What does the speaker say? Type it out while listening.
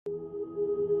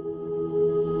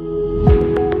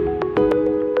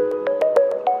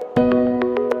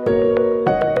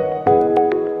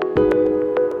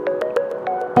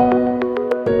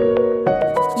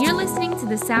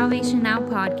Salvation Now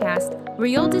podcast, where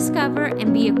you'll discover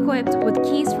and be equipped with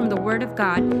keys from the Word of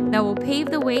God that will pave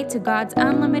the way to God's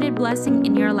unlimited blessing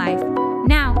in your life.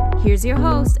 Now, here's your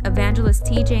host, Evangelist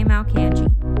TJ Malcanji.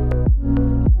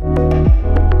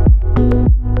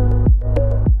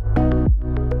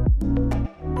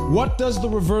 What does the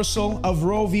reversal of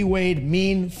Roe v. Wade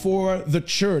mean for the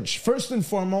church? First and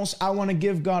foremost, I want to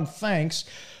give God thanks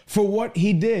for what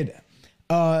he did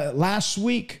last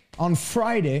week on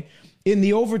Friday in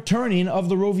the overturning of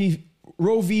the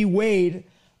Roe v. Wade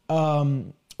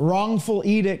wrongful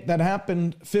edict that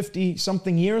happened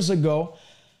 50-something years ago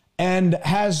and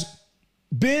has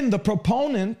been the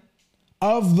proponent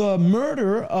of the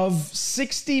murder of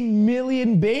 60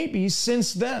 million babies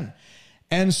since then.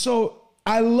 And so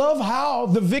I love how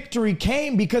the victory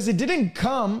came, because it didn't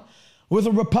come with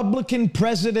a Republican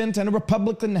president and a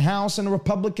Republican House and a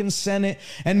Republican Senate,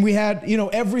 and we had,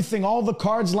 everything, all the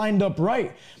cards lined up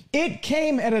right. It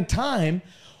came at a time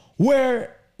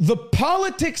where the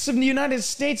politics of the United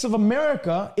States of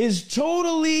America is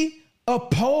totally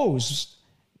opposed,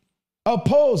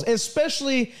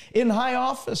 especially in high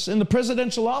office, in the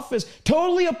presidential office,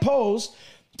 totally opposed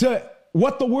to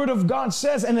what the Word of God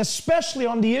says, and especially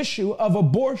on the issue of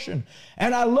abortion.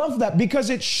 And I love that, because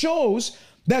it shows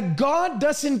that God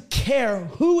doesn't care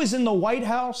who is in the White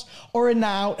House or in the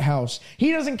outhouse.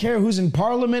 He doesn't care who's in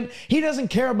Parliament. He doesn't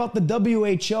care about the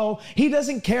WHO. He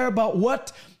doesn't care about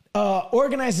what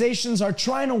organizations are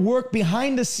trying to work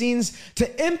behind the scenes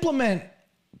to implement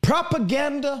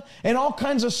propaganda and all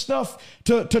kinds of stuff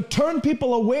to turn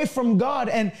people away from God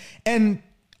and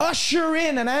usher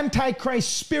in an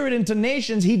antichrist spirit into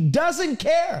nations. He doesn't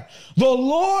care. The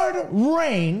Lord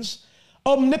reigns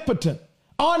omnipotent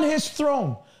on his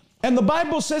throne. And the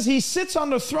Bible says he sits on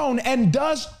the throne and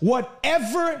does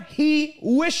whatever he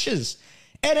wishes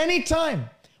at any time.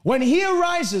 When he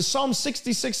arises, Psalm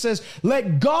 66 says,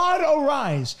 let God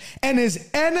arise and his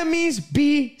enemies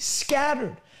be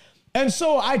scattered. And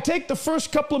so I take the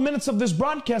first couple of minutes of this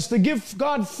broadcast to give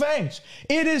God thanks.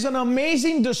 It is an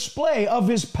amazing display of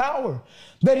his power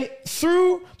that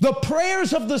through the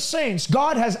prayers of the saints,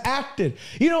 God has acted.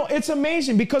 It's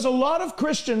amazing, because a lot of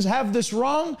Christians have this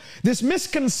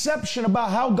misconception about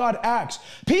how God acts.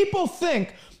 People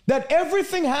think that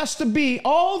everything has to be,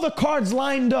 all the cards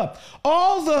lined up,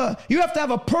 you have to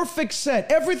have a perfect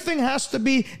set. Everything has to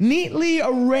be neatly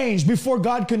arranged before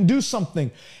God can do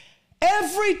something.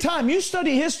 Every time you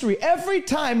study history, every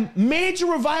time major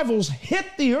revivals hit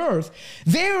the earth,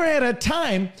 they were at a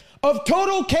time of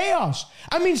total chaos.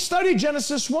 Study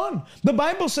Genesis 1. The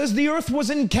Bible says the earth was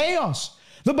in chaos.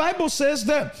 The Bible says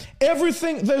that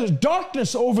there's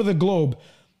darkness over the globe.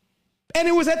 And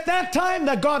it was at that time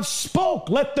that God spoke,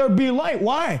 let there be light.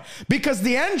 Why? Because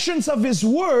the entrance of his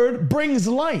word brings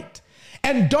light.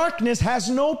 And darkness has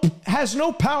no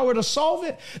power to solve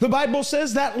it. The Bible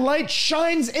says that light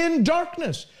shines in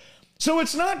darkness. So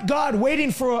it's not God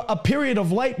waiting for a period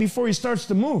of light before he starts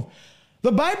to move.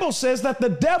 The Bible says that the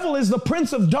devil is the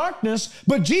prince of darkness,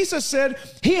 but Jesus said,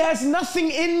 he has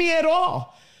nothing in me at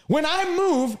all. When I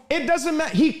move, it doesn't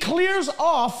matter. He clears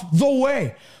off the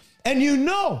way. And you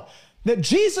know that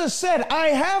Jesus said, I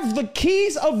have the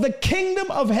keys of the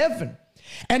kingdom of heaven,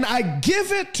 and I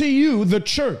give it to you, the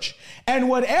church. And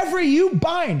whatever you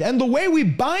bind, and the way we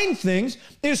bind things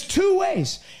is two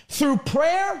ways, through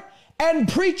prayer and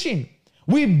preaching.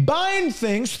 We bind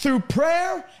things through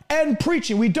prayer and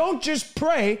preaching. We don't just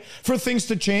pray for things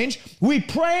to change. We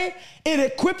pray, it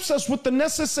equips us with the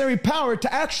necessary power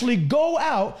to actually go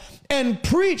out and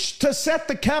preach to set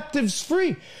the captives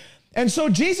free. And so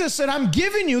Jesus said, I'm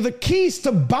giving you the keys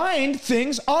to bind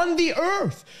things on the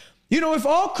earth. If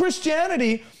all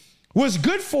Christianity was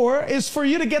good is for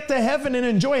you to get to heaven and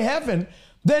enjoy heaven,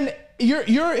 then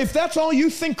if that's all you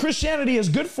think Christianity is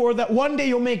good for, that one day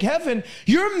you'll make heaven,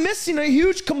 you're missing a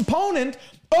huge component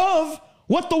of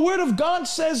what the Word of God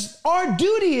says our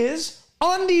duty is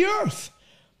on the earth.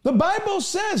 The Bible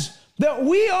says that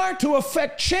we are to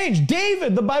affect change.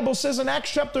 David, the Bible says in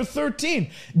Acts chapter 13,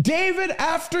 David,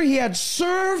 after he had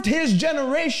served his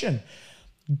generation,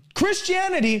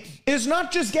 Christianity is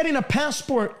not just getting a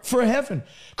passport for heaven.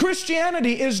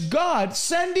 Christianity is God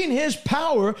sending his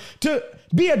power to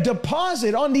be a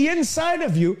deposit on the inside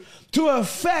of you to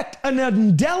affect an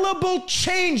indelible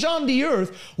change on the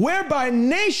earth, whereby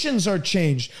nations are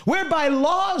changed, whereby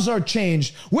laws are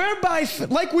changed, whereby,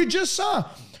 like we just saw,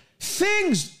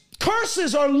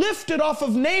 curses are lifted off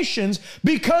of nations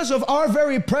because of our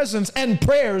very presence and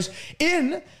prayers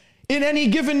in any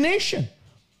given nation.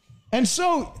 And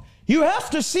so you have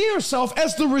to see yourself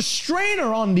as the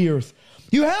restrainer on the earth.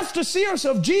 You have to see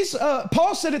yourself.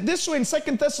 Paul said it this way in 2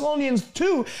 Thessalonians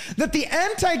 2, that the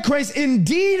Antichrist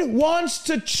indeed wants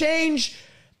to change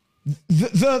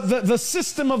the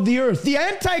system of the earth. The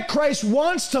Antichrist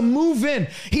wants to move in.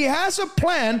 He has a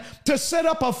plan to set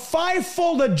up a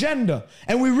fivefold agenda.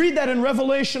 And we read that in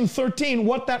Revelation 13,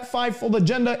 what that fivefold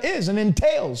agenda is and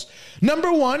entails.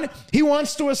 Number one, he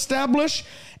wants to establish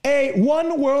a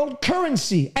one world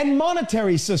currency and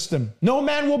monetary system. No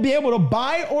man will be able to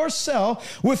buy or sell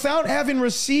without having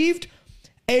received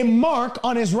a mark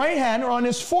on his right hand or on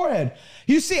his forehead.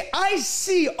 You see, I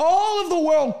see all of the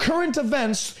world current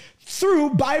events through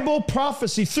Bible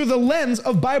prophecy, through the lens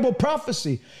of Bible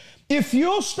prophecy. If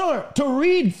you'll start to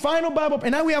read Final Bible,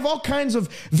 and now we have all kinds of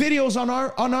videos on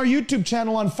our YouTube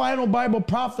channel on Final Bible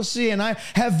prophecy, and I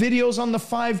have videos on the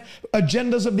 5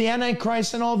 agendas of the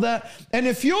Antichrist and all that. And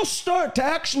if you'll start to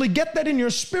actually get that in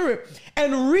your spirit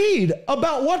and read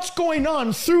about what's going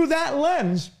on through that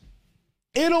lens,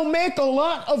 it'll make a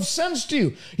lot of sense to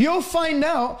you. You'll find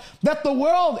out that the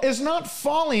world is not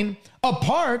falling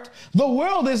apart. The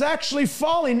world is actually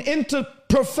falling into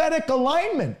prophetic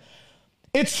alignment.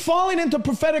 It's falling into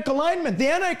prophetic alignment. The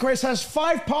Antichrist has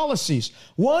 5 policies.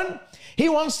 1, he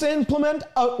wants to implement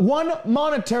one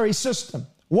monetary system,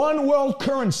 one world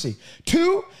currency.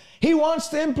 2, he wants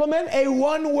to implement a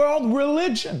one world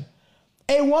religion,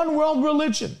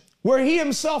 where he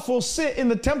himself will sit in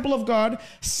the temple of God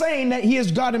saying that he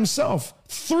is God himself.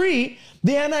 3,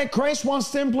 the Antichrist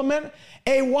wants to implement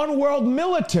a one world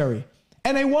military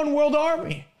and a one world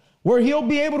army, where he'll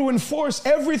be able to enforce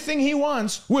everything he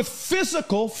wants with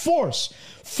physical force.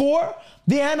 4,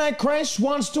 the Antichrist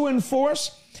wants to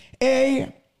enforce a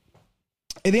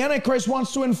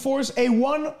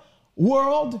one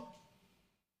world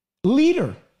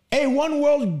leader, a one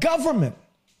world government,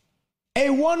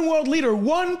 a one world leader,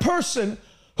 one person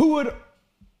who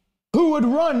would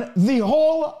run the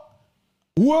whole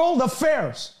world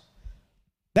affairs.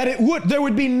 There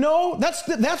would be no,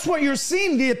 that's what you're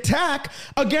seeing, the attack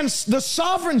against the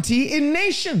sovereignty in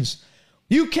nations.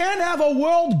 You can't have a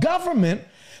world government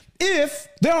if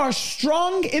there are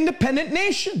strong independent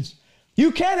nations.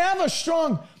 You can't have a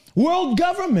strong world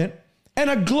government and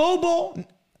a global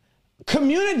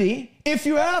community if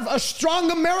you have a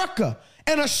strong America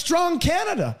and a strong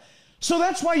Canada. So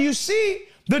that's why you see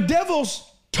the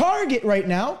devil's target right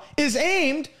now is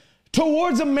aimed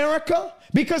towards America,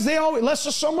 because they always, Lester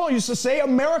Sumrall used to say,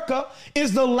 America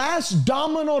is the last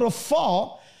domino to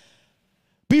fall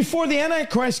before the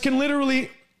Antichrist can literally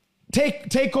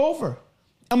take over.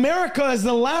 America is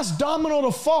the last domino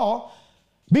to fall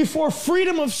before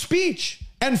freedom of speech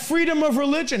and freedom of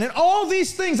religion and all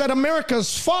these things that America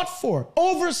has fought for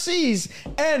overseas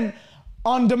and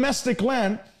on domestic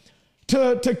land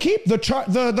to keep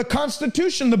the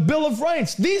Constitution, the Bill of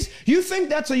Rights. You think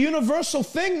that's a universal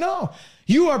thing? No.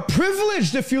 You are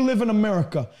privileged if you live in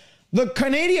America. The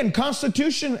Canadian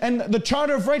Constitution and the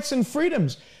Charter of Rights and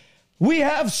Freedoms. We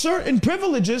have certain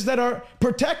privileges that are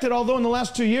protected, although in the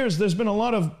last 2 years there's been a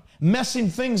lot of messing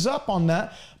things up on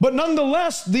that. But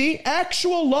nonetheless, the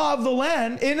actual law of the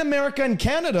land in America and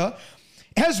Canada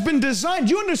has been designed.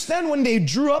 Do you understand when they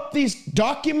drew up these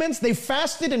documents, they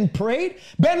fasted and prayed?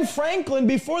 Ben Franklin,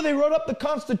 before they wrote up the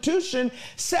Constitution,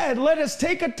 said, let us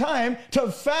take a time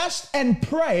to fast and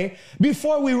pray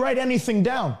before we write anything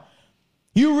down.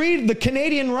 You read the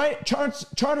Canadian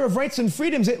Charter of Rights and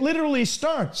Freedoms, it literally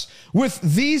starts with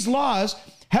these laws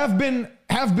have been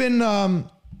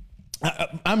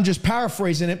I'm just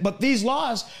paraphrasing it, but these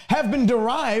laws have been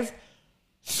derived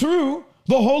through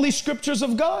the Holy Scriptures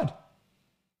of God.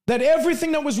 That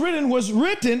everything that was written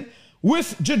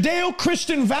with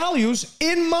Judeo-Christian values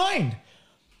in mind.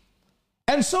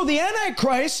 And so the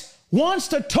Antichrist wants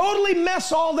to totally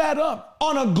mess all that up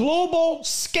on a global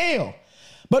scale.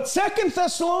 But 2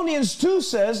 Thessalonians 2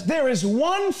 says there is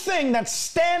one thing that's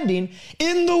standing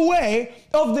in the way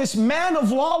of this man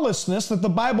of lawlessness that the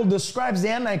Bible describes the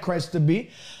Antichrist to be.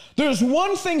 There's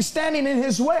one thing standing in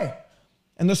his way.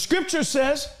 And the scripture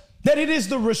says that it is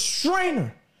the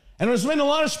restrainer. And there's been a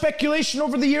lot of speculation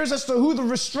over the years as to who the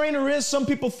restrainer is. Some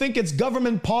people think it's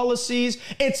government policies.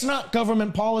 It's not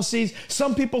government policies.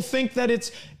 Some people think that it's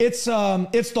the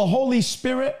Holy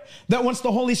Spirit, that once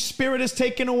the Holy Spirit is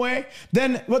taken away,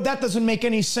 then that doesn't make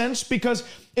any sense, because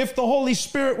if the Holy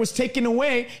Spirit was taken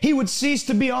away, he would cease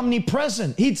to be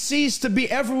omnipresent. He'd cease to be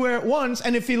everywhere at once.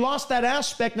 And if he lost that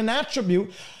aspect and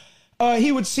attribute,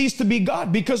 he would cease to be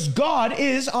God, because God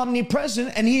is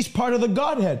omnipresent and he's part of the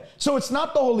Godhead. So it's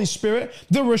not the Holy Spirit,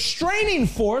 the restraining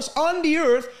force on the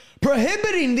earth,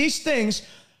 prohibiting these things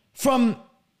from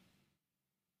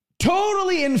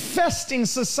totally infesting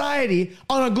society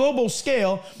on a global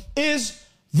scale is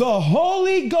the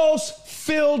Holy Ghost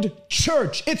filled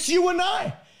church. It's you and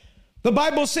I. The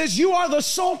Bible says you are the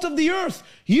salt of the earth.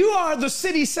 You are the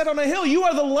city set on a hill. You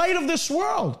are the light of this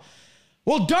world.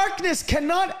 Well, darkness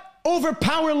cannot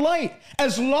overpower light.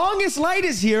 As long as light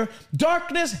is here,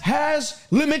 darkness has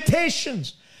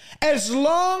limitations. As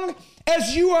long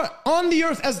as you are on the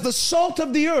earth as the salt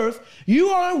of the earth, you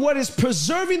are what is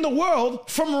preserving the world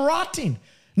from rotting.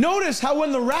 Notice how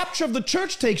when the rapture of the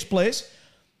church takes place,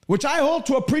 which I hold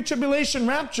to a pre-tribulation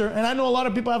rapture, and I know a lot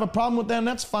of people have a problem with that, and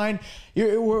that's fine.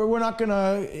 We're not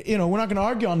gonna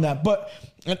argue on that. But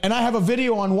and I have a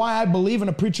video on why I believe in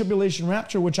a pre-tribulation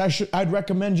rapture, which I'd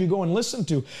recommend you go and listen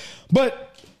to.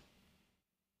 But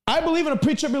I believe in a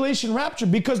pre-tribulation rapture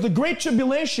because the great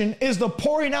tribulation is the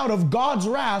pouring out of God's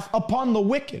wrath upon the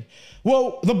wicked.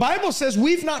 Well, the Bible says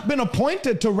we've not been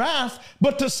appointed to wrath,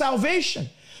 but to salvation.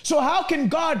 So how can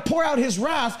God pour out his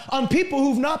wrath on people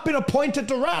who've not been appointed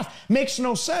to wrath? Makes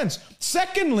no sense.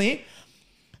 Secondly,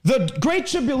 the great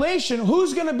tribulation,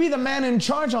 who's going to be the man in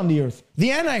charge on the earth?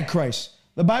 The Antichrist.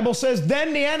 The Bible says,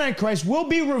 then the Antichrist will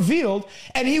be revealed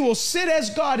and he will sit as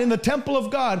God in the temple of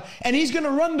God, and he's going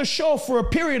to run the show for a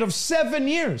period of 7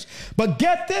 years. But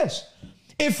get this,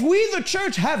 if we, the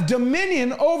church, have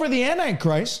dominion over the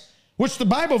Antichrist, which the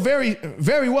Bible very,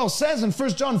 very well says in 1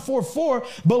 John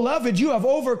 4:4, beloved, you have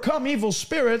overcome evil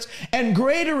spirits, and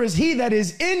greater is he that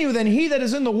is in you than he that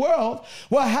is in the world.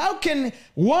 Well, how can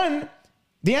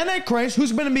the Antichrist,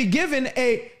 who's going to be given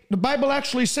the Bible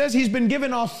actually says he's been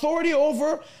given authority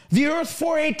over the earth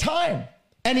for a time.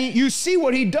 And you see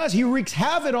what he does. He wreaks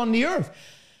havoc on the earth.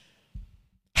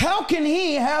 How can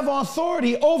he have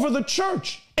authority over the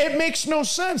church? It makes no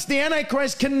sense. The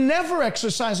Antichrist can never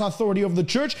exercise authority over the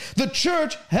church. The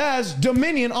church has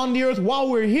dominion on the earth while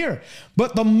we're here.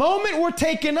 But the moment we're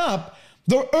taken up,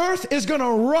 the earth is going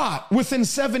to rot within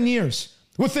 7 years.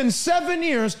 Within 7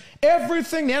 years,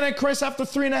 everything, the Antichrist after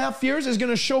 3.5 years is going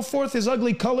to show forth his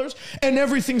ugly colors, and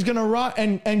everything's going to rot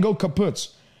and go kaputs.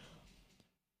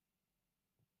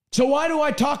 So why do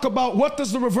I talk about what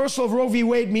does the reversal of Roe v.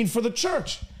 Wade mean for the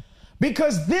church?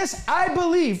 Because this, I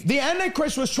believe, the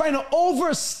Antichrist was trying to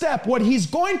overstep what he's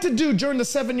going to do during the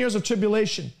 7 years of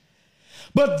tribulation.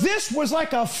 But this was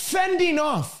like a fending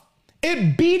off.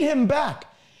 It beat him back.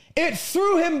 It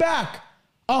threw him back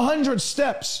 100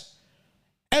 steps.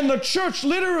 And the church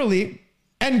literally,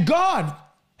 and God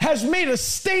has made a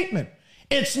statement.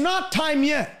 It's not time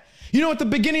yet. You know, at the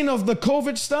beginning of the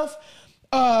COVID stuff,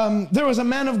 there was a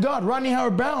man of God, Rodney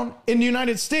Howard-Browne, in the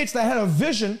United States that had a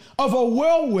vision of a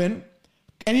whirlwind,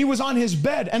 and he was on his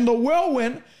bed, and the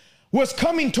whirlwind was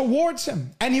coming towards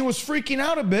him, and he was freaking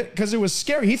out a bit because it was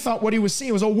scary. He thought what he was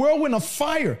seeing was a whirlwind of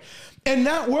fire, and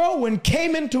that whirlwind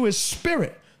came into his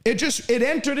spirit. It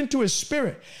entered into his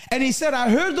spirit. And he said,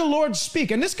 I heard the Lord speak.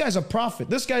 And this guy's a prophet.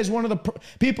 This guy's one of the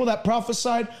people that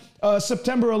prophesied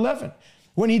September 11th.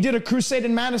 When he did a crusade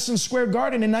in Madison Square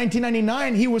Garden in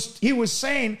 1999, he was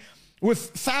saying, with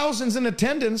thousands in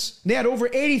attendance, they had over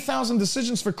 80,000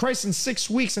 decisions for Christ in 6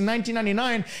 weeks in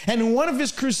 1999. And in one of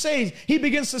his crusades, he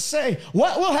begins to say,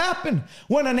 what will happen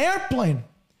when an airplane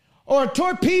or a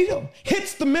torpedo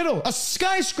hits the middle, a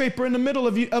skyscraper in the middle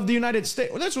of the United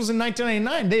States? Well, this was in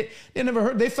 1999. They never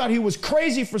heard. They thought he was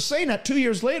crazy for saying that 2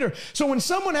 years later. So when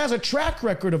someone has a track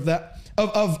record of that,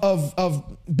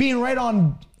 of being right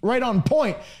on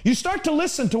point, you start to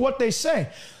listen to what they say.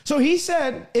 So he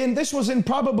said, and this was in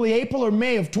probably April or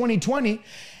May of 2020,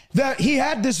 that he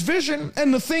had this vision,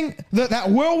 and that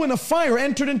whirlwind of fire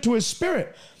entered into his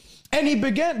spirit. And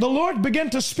the Lord began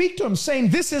to speak to him, saying,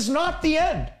 this is not the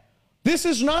end. This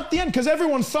is not the end, because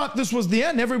everyone thought this was the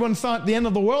end. Everyone thought the end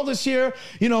of the world is here.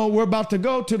 You know, we're about to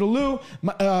go to the loo,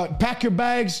 pack your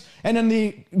bags. And then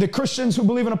the Christians who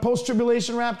believe in a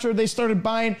post-tribulation rapture, they started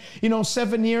buying,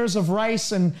 7 years of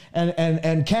rice and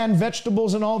canned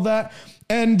vegetables and all that.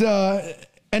 And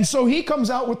so he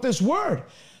comes out with this word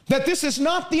that this is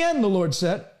not the end, the Lord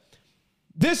said.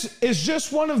 This is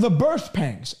just one of the birth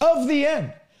pangs of the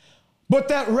end. But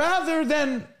that rather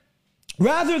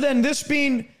than this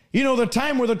being the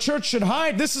time where the church should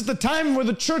hide, this is the time where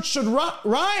the church should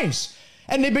rise.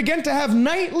 And they began to have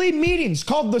nightly meetings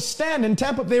called The Stand in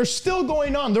Tampa. They're still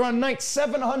going on. They're on night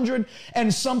 700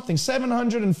 and something,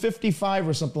 755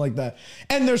 or something like that.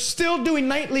 And they're still doing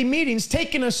nightly meetings,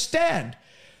 taking a stand,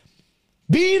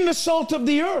 being the salt of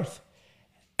the earth.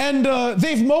 And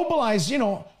they've mobilized,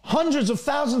 hundreds of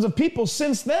thousands of people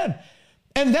since then.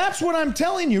 And that's what I'm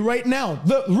telling you right now.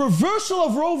 The reversal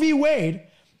of Roe v. Wade,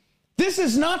 this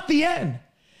is not the end.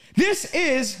 This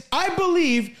is, I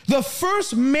believe, the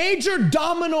first major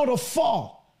domino to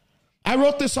fall. I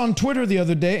wrote this on Twitter the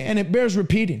other day, and it bears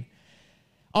repeating.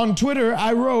 On Twitter,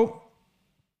 I wrote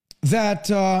that,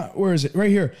 where is it? Right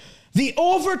here. The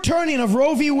overturning of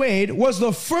Roe v. Wade was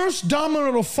the first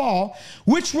domino to fall,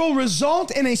 which will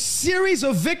result in a series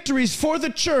of victories for the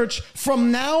church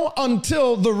from now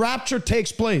until the rapture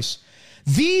takes place.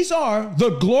 These are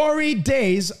the glory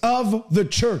days of the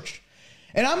church.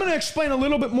 And I'm going to explain a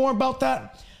little bit more about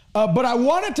that, but I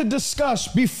wanted to discuss,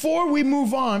 before we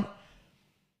move on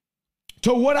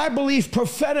to what I believe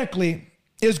prophetically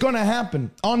is going to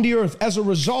happen on the earth as a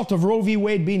result of Roe v.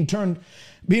 Wade being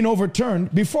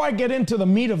overturned. Before I get into the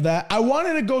meat of that, I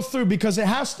wanted to go through, because it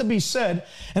has to be said,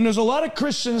 and there's a lot of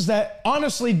Christians that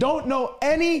honestly don't know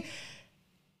anything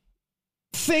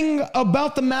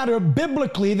about the matter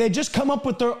biblically. They just come up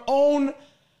with their own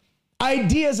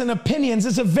ideas and opinions.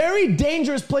 It's a very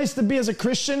dangerous place to be as a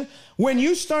Christian when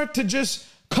you start to just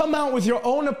come out with your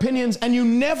own opinions and you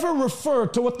never refer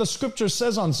to what the scripture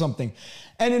says on something.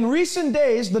 And in recent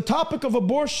days, the topic of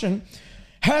abortion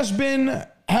has been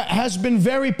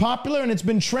very popular, and it's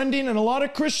been trending, and a lot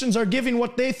of Christians are giving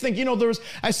what they think. You know,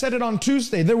 I said it on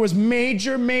Tuesday, there was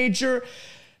major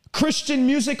Christian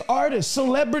music artists,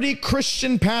 celebrity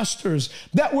Christian pastors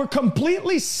that were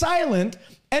completely silent.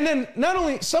 And then not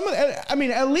only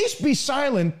at least be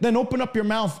silent, then open up your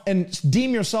mouth and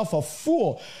deem yourself a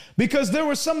fool. Because there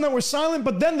were some that were silent,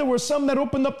 but then there were some that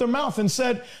opened up their mouth and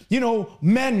said,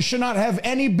 men should not have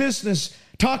any business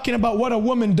talking about what a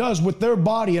woman does with their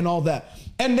body and all that.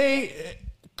 And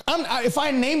if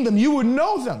I named them, you would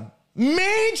know them.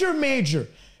 Major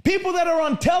people that are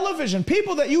on television,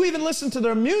 people that you even listen to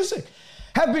their music,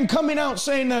 have been coming out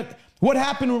saying that what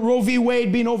happened with Roe v.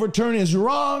 Wade being overturned is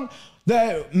wrong,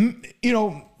 that,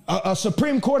 a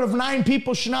Supreme Court of 9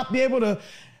 people should not be able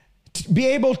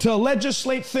to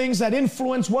legislate things that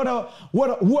influence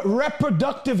what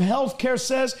reproductive health care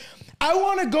says. I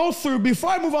want to go through,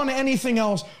 before I move on to anything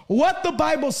else, what the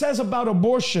Bible says about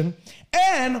abortion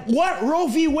and what Roe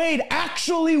v. Wade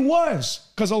actually was.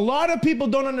 Because a lot of people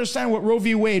don't understand what Roe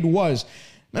v. Wade was.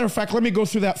 Matter of fact, let me go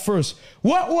through that first.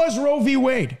 What was Roe v.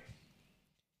 Wade?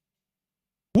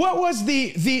 What was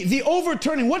the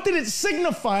overturning? What did it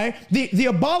signify, the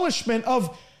abolishing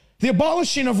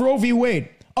of Roe v. Wade?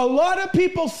 A lot of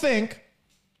people think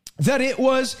that it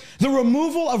was the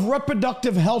removal of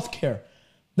reproductive health care.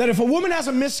 That if a woman has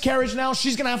a miscarriage now,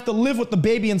 she's going to have to live with the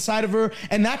baby inside of her,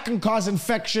 and that can cause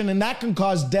infection, and that can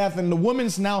cause death, and the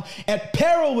woman's now at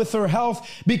peril with her health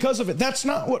because of it. That's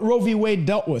not what Roe v. Wade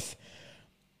dealt with.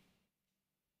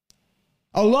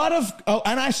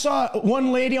 And I saw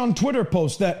one lady on Twitter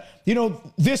post that,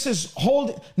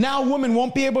 now women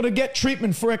won't be able to get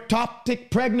treatment for ectopic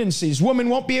pregnancies. Women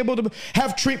won't be able to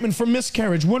have treatment for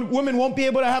miscarriage. Women won't be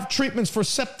able to have treatments for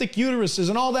septic uteruses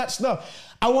and all that stuff.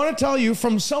 I want to tell you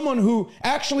from someone who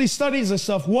actually studies this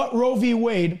stuff what Roe v.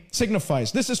 Wade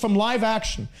signifies. This is from Live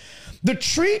Action. The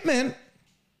treatment,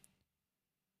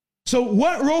 so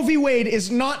what Roe v. Wade is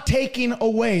not taking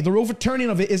away, the overturning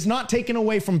of it is not taken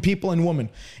away from people and women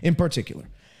in particular.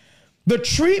 The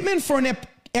treatment for an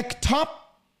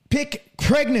ectopic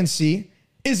pregnancy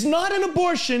is not an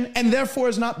abortion and therefore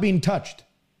is not being touched.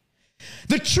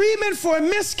 The treatment for a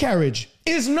miscarriage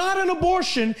is not an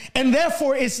abortion and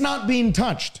therefore it's not being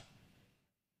touched.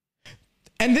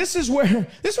 And this is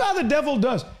how the devil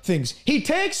does things. He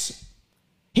takes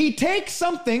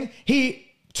something,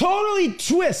 he totally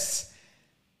twists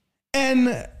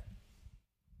and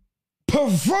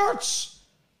perverts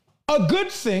a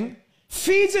good thing,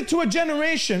 feeds it to a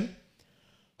generation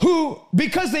who,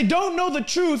 because they don't know the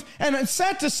truth, and it's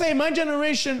sad to say, my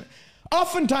generation,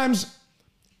 oftentimes,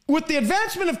 with the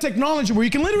advancement of technology where you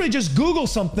can literally just Google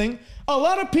something, a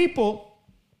lot of people,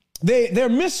 they're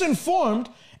misinformed,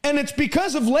 and it's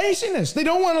because of laziness. They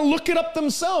don't want to look it up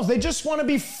themselves. They just want to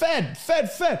be fed.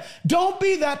 Don't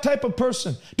be that type of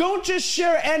person. Don't just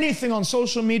share anything on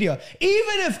social media.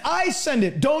 Even if I send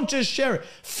it, don't just share it.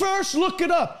 First, look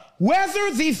it up,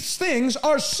 whether these things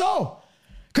are so.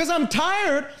 Because I'm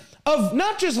tired of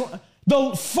not just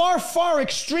the far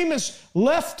extremist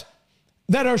left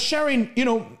that are sharing,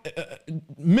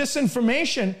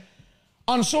 misinformation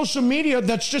on social media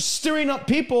that's just stirring up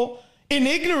people in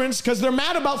ignorance because they're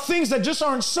mad about things that just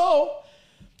aren't so.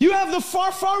 You have the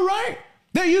far right.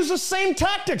 They use the same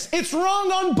tactics. It's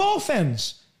wrong on both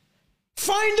ends.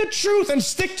 Find the truth and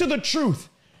stick to the truth.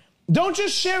 Don't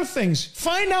just share things.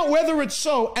 Find out whether it's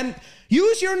so and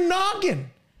use your noggin.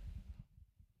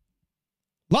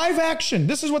 Live Action.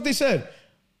 This is what they said.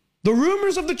 The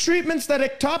rumors of the treatments that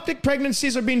ectopic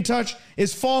pregnancies are being touched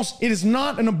is false. It is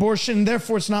not an abortion,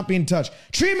 therefore it's not being touched.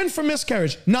 Treatment for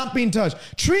miscarriage, not being touched.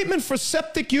 Treatment for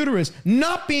septic uterus,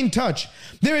 not being touched.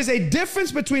 There is a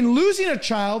difference between losing a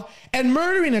child and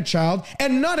murdering a child,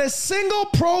 and not a single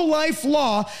pro-life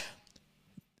law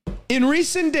in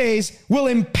recent days will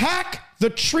impact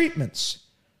the treatments.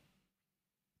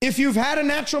 If you've had a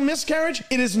natural miscarriage,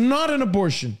 it is not an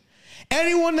abortion.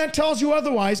 Anyone that tells you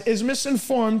otherwise is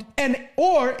misinformed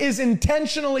or is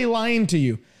intentionally lying to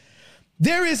you.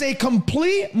 There is a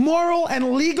complete moral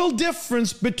and legal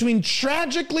difference between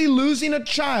tragically losing a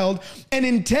child and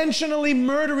intentionally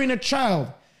murdering a child.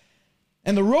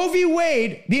 And the Roe v.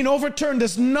 Wade being overturned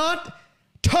does not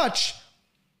touch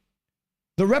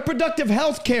the reproductive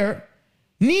health care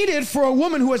needed for a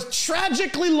woman who has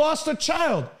tragically lost a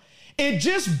child. It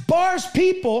just bars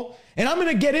people. And I'm going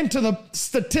to get into the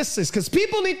statistics because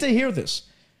people need to hear this.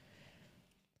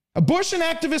 Abortion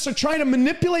activists are trying to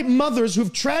manipulate mothers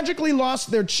who've tragically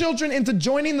lost their children into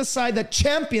joining the side that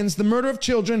champions the murder of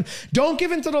children. Don't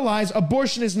give in to the lies.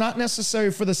 Abortion is not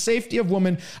necessary for the safety of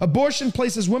women. Abortion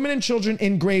places women and children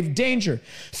in grave danger.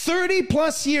 30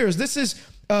 plus years. This is,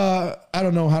 I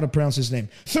don't know how to pronounce his name.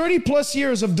 30 plus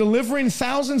years of delivering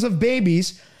thousands of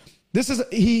babies. This is,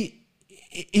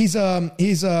 he's an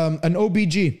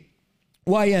OBG.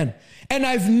 YN. And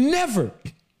I've never,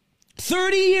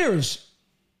 30 years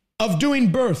of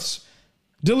doing births,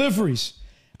 deliveries,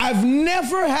 I've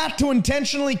never had to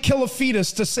intentionally kill a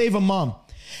fetus to save a mom.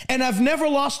 And I've never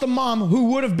lost a mom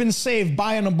who would have been saved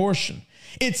by an abortion.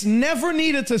 It's never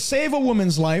needed to save a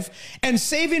woman's life, and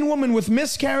saving women with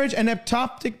miscarriage and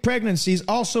ectopic pregnancies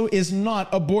also is not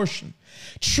abortion.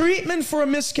 Treatment for a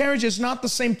miscarriage is not the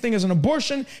same thing as an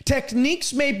abortion.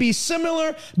 Techniques may be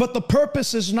similar, but the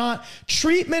purpose is not.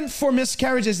 Treatment for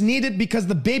miscarriage is needed because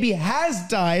the baby has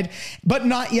died, but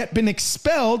not yet been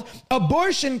expelled.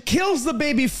 Abortion kills the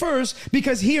baby first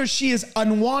because he or she is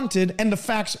unwanted, and the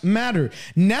facts matter.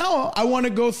 Now I want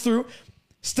to go through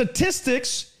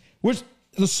statistics, which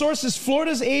the source is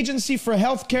Florida's Agency for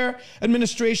Healthcare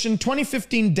Administration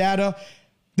 2015 data.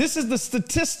 This is the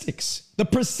statistics, the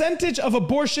percentage of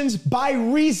abortions by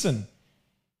reason.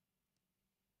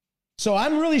 So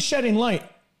I'm really shedding light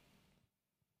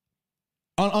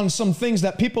on some things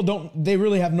that people they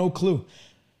really have no clue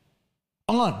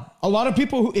on. A lot of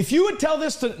people who, if you would tell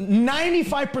this to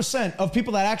 95% of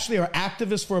people that actually are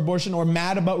activists for abortion or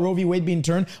mad about Roe v. Wade being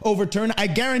overturned, I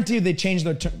guarantee you they change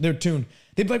their tune.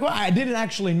 They'd be like, well, I didn't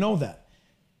actually know that.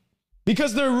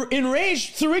 Because they're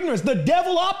enraged through ignorance. The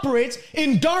devil operates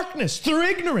in darkness through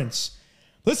ignorance.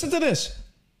 Listen to this.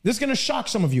 This is going to shock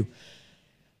some of you.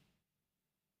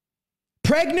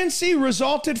 Pregnancy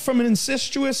resulted from an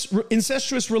incestuous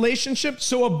relationship.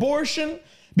 So abortion,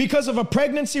 because of a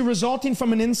pregnancy resulting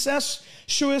from an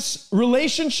incestuous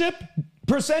relationship,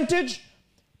 percentage,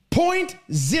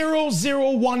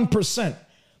 0.001%.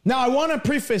 Now, I want to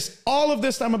preface all of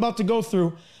this that I'm about to go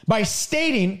through by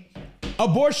stating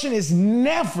abortion is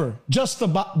never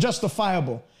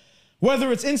justifiable,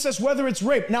 whether it's incest, whether it's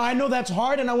rape. Now, I know that's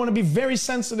hard, and I want to be very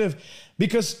sensitive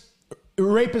because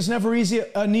rape is never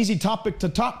an easy topic to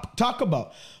talk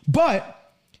about.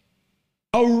 But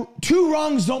two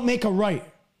wrongs don't make a right.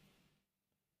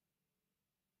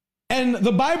 And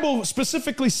the Bible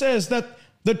specifically says that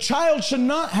the child should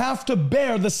not have to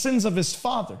bear the sins of his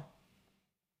father.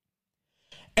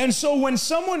 And so when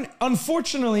someone,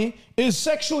 unfortunately, is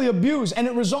sexually abused and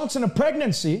it results in a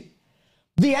pregnancy,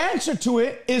 the answer to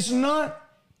it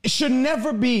should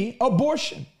never be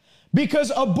abortion.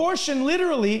 Because abortion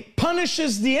literally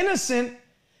punishes the innocent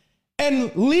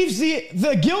and leaves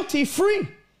the guilty free.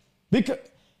 Because,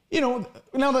 now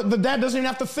the dad doesn't even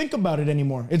have to think about it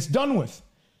anymore. It's done with.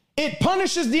 It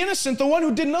punishes the innocent, the one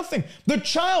who did nothing. The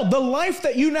child, the life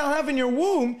that you now have in your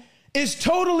womb is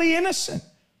totally innocent.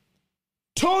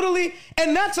 Totally,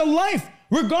 and that's a life,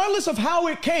 regardless of how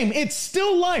it came. It's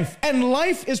still life, and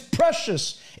life is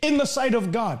precious in the sight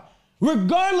of God,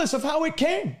 regardless of how it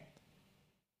came.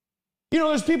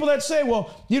 There's people that say,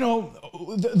 well,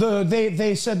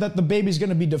 they said that the baby's going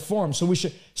to be deformed, so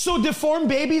deformed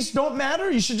babies don't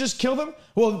matter? You should just kill them?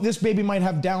 Well, this baby might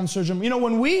have Down syndrome.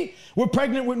 When we were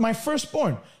pregnant with my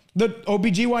firstborn, the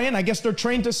OBGYN, I guess they're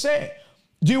trained to say,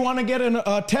 do you want to get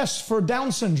a test for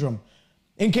Down syndrome?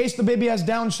 In case the baby has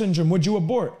Down syndrome, would you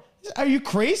abort? Are you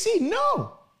crazy?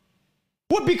 No.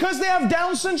 What, because they have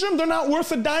Down syndrome, they're not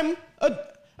worth a dime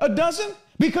a dozen?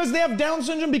 Because they have Down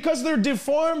syndrome, because they're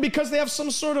deformed, because they have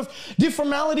some sort of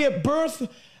deformality at birth,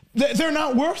 they're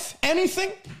not worth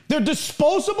anything? They're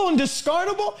disposable and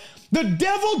discardable? The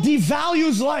devil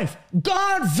devalues life.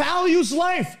 God values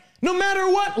life. no matter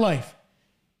what life.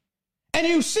 And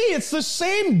you see, it's the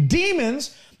same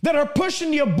demons that are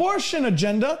pushing the abortion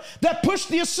agenda that push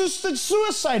the assisted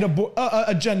suicide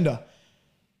agenda.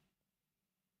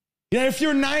 You know, if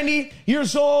you're 90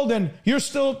 years old and you're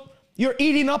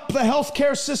eating up the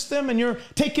healthcare system and you're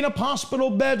taking up hospital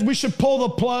beds, we should pull the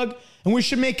plug and we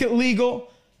should make it legal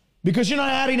because you're not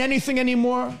adding anything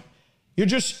anymore. You're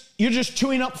just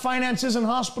chewing up finances in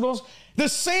hospitals. The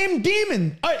same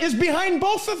demon is behind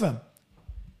both of them.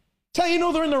 That's how you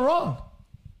know they're in the wrong.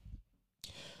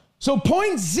 So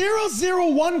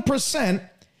 0.001%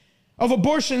 of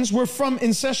abortions were from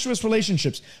incestuous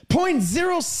relationships.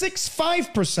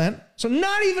 0.065%, so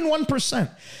not even 1%.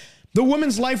 The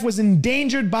woman's life was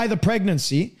endangered by the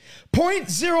pregnancy.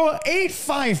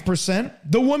 0.085%,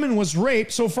 the woman was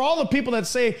raped. So for all the people that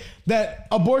say that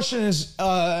abortion is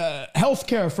health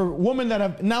care for women that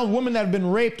have been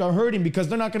raped are hurting because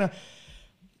they're not going to,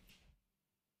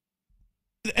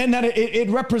 and that it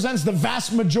represents the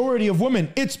vast majority of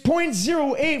women. It's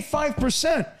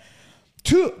 0.085%,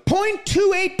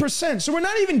 0.28%. So we're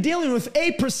not even dealing with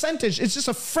a percentage. It's just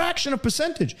a fraction of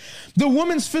percentage. The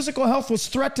woman's physical health was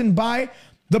threatened by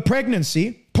the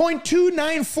pregnancy.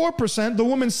 0.294%, the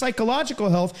woman's psychological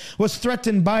health was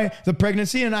threatened by the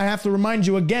pregnancy. And I have to remind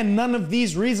you again, none of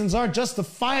these reasons are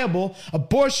justifiable.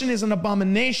 Abortion is an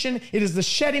abomination. It is the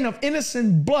shedding of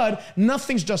innocent blood.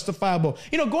 Nothing's justifiable.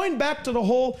 You know, going back to the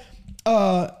whole,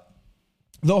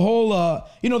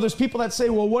 there's people that say,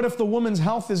 well, what if the woman's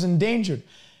health is endangered?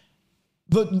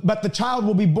 But the child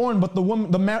will be born, but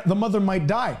the mother might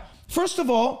die. First of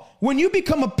all, when you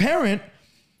become a parent,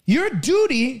 your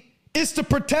duty is to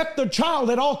protect the child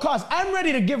at all costs. I'm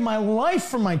ready to give my life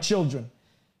for my children.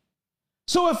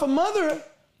 So if a mother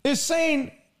is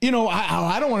saying, you know,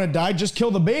 I don't want to die, just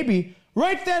kill the baby,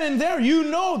 right then and there, you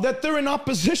know that they're in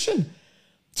opposition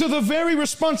to the very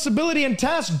responsibility and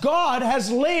task God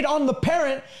has laid on the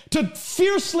parent to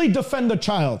fiercely defend the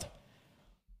child.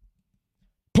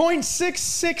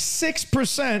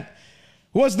 0.666%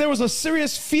 there was a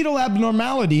serious fetal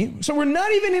abnormality. So we're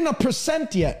not even in a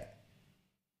percent yet.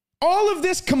 All of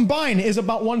this combined is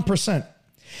about 1%.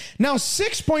 Now,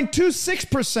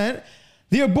 6.26%,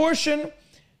 the abortion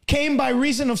came by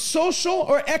reason of social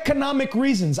or economic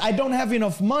reasons. I don't have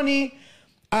enough money.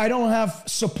 I don't have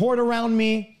support around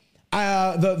me.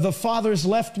 The father's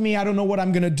left me. I don't know what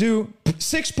I'm going to do.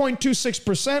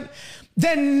 6.26%.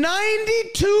 Then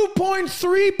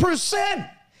 92.3%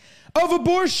 of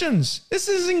abortions. This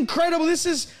is incredible. This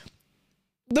is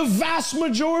the vast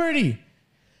majority.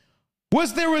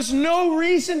 There was no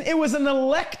reason. It was an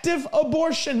elective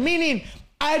abortion, meaning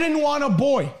I didn't want a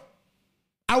boy.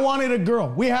 I wanted a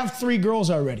girl. We have 3 girls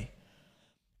already.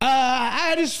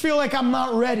 I just feel like I'm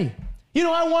not ready. You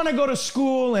know, I want to go to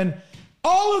school, and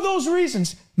all of those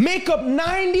reasons make up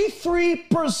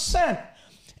 93%.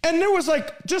 And there was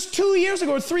like just 2 years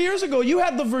ago or 3 years ago, you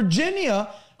had the Virginia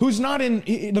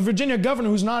governor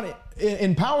who's not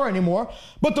in power anymore,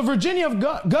 but the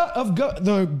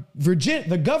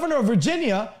governor of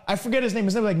Virginia, I forget his name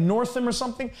like Northam or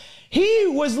something. He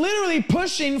was literally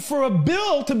pushing for a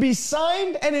bill to be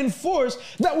signed and enforced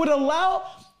that would allow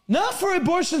not for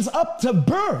abortions up to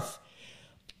birth,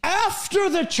 after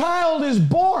the child is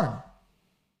born.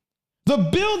 The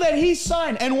bill that he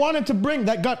signed and wanted to bring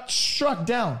that got struck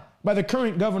down by the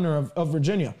current governor of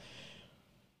Virginia.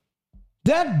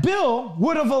 That bill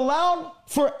would have allowed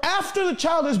for after the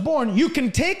child is born, you can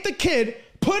take the kid,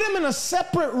 put him in a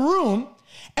separate room,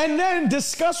 and then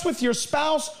discuss with your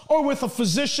spouse or with a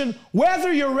physician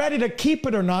whether you're ready to keep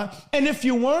it or not. And if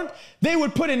you weren't, they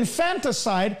would put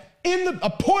infanticide in a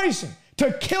poison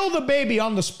to kill the baby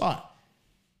on the spot.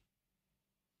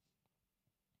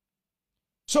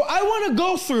 So I want to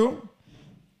go through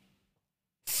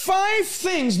 5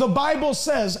 things the Bible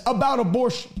says about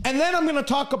abortion. And then I'm going to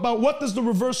talk about what does the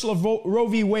reversal of Roe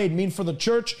v. Wade mean for the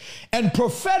church and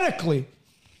prophetically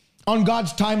on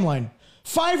God's timeline.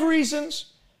 5 reasons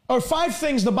or 5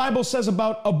 things the Bible says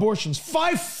about abortions.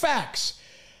 5 facts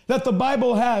that the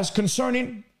Bible has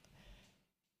concerning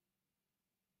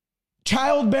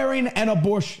childbearing and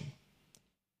abortion.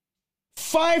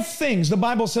 5 things the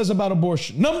Bible says about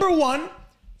abortion. Number 1,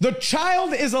 the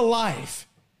child is alive.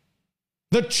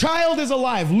 The child is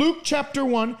alive. Luke chapter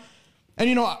 1. And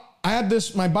you know, I had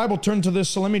this, my Bible turned to this,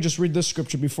 so let me just read this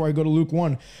scripture before I go to Luke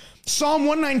 1. Psalm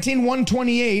 119,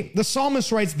 128, the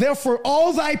psalmist writes, "Therefore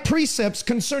all thy precepts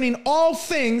concerning all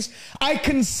things I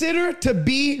consider to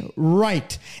be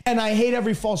right, and I hate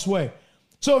every false way."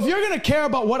 So if you're going to care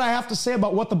about what I have to say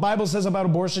about what the Bible says about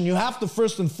abortion, you have to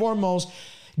first and foremost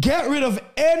get rid of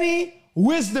any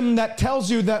wisdom that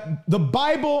tells you that the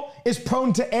Bible is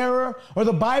prone to error, or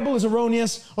the Bible is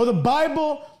erroneous, or the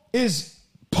Bible is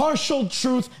partial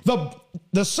truth.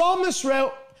 The psalmist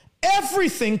wrote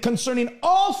everything concerning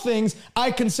all things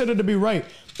I consider to be right.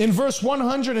 In verse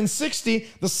 160,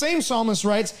 the same psalmist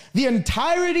writes, the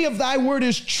entirety of thy word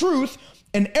is truth,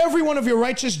 and every one of your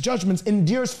righteous judgments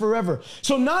endures forever.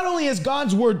 So not only is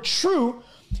God's word true,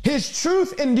 his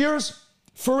truth endures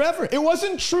forever. It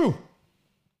wasn't true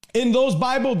in those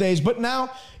Bible days, but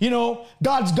now, he's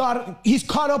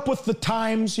caught up with the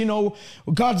times.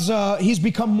 He's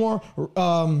become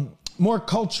more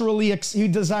culturally, he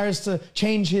desires to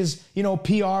change his,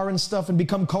 PR and stuff and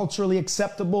become culturally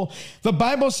acceptable. The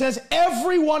Bible says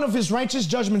every one of his righteous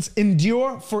judgments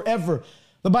endure forever.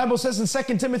 The Bible says in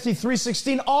 2 Timothy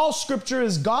 3:16, all scripture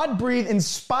is God-breathed,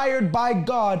 inspired by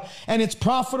God, and it's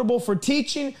profitable for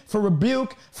teaching, for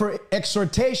rebuke, for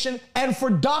exhortation, and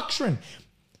for doctrine.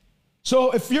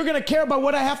 So if you're going to care about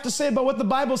what I have to say about what the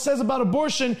Bible says about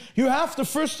abortion, you have to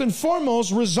first and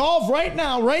foremost resolve right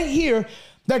now, right here,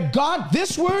 that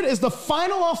this word is the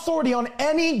final authority on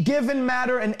any given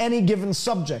matter and any given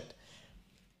subject.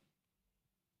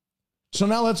 So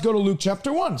now let's go to Luke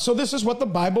chapter 1. So this is what the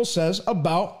Bible says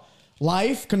about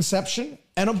life, conception,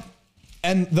 and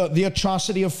the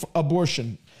atrocity of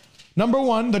abortion. Number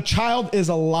one, the child is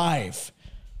alive.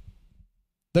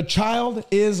 The child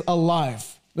is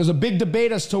alive. There's a big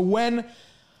debate as to when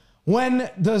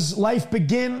does life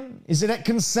begin? Is it at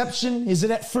conception? Is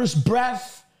it at first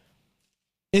breath?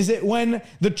 Is it when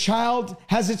the child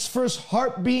has its first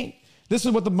heartbeat? This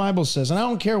is what the Bible says. And I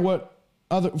don't care what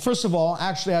first of all,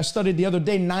 actually, I studied the other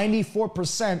day,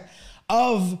 94%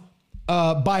 of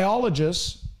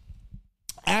biologists,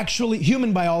 actually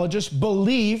human biologists,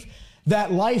 believe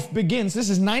that life begins. This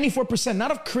is 94%,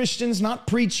 not of Christians, not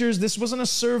preachers. This wasn't a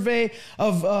survey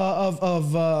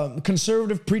of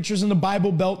conservative preachers in the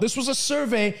Bible Belt. This was a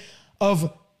survey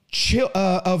of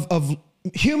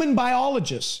human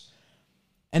biologists.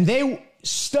 And they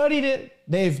studied it.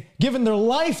 They've given their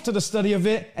life to the study of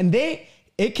it. And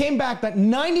it came back that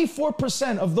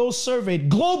 94% of those surveyed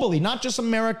globally, not just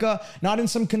America, not in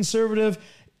some conservative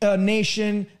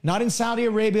nation, not in Saudi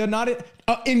Arabia, not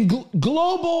in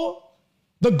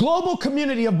the global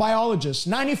community of biologists,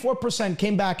 94%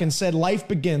 came back and said life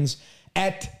begins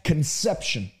at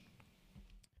conception,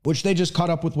 which they just caught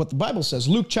up with what the Bible says.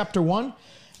 Luke chapter 1,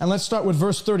 and let's start with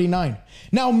verse 39.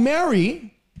 Now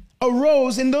Mary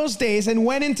arose in those days and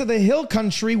went into the hill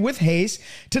country with haste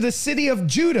to the city of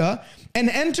Judah, and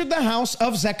entered the house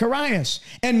of Zacharias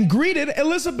and greeted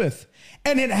Elizabeth.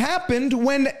 And it happened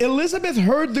when Elizabeth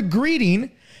heard the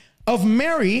greeting of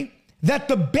Mary that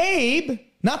the babe,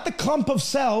 not the clump of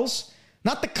cells,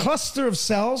 not the cluster of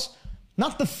cells,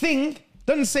 not the thing,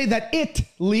 doesn't say that it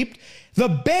leaped. The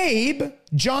babe,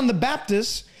 John the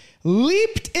Baptist,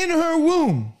 leaped in her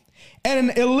womb.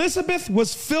 And Elizabeth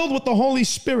was filled with the Holy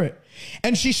Spirit.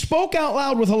 And she spoke out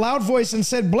loud with a loud voice and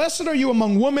said, blessed are you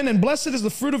among women, and blessed is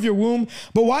the fruit of your womb.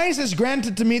 But why is this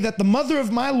granted to me, that the mother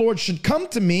of my Lord should come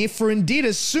to me? For indeed,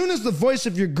 as soon as the voice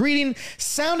of your greeting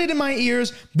sounded in my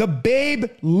ears, the babe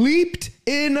leaped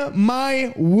in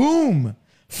my womb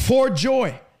for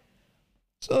joy.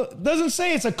 So it doesn't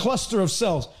say it's a cluster of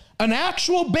cells. An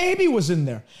actual baby was in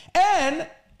there. And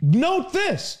note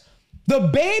this, the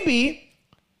baby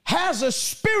has a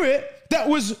spirit that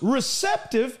was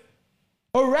receptive,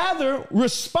 or rather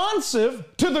responsive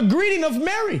to the greeting of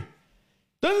Mary.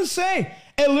 Doesn't say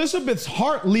Elizabeth's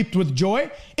heart leaped with joy.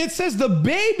 It says the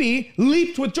baby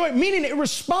leaped with joy, meaning it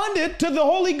responded to the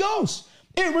Holy Ghost.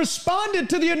 It responded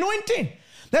to the anointing.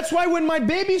 That's why when my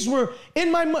babies were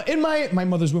in my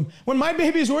mother's womb, when my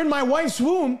babies were in my wife's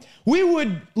womb, we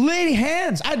would lay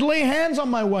hands. I'd lay hands on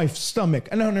my wife's stomach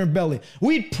and on her belly.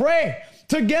 We'd pray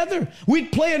together.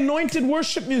 We'd play anointed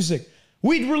worship music.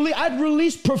 I'd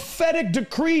release prophetic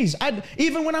decrees.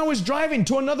 Even when I was driving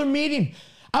to another meeting,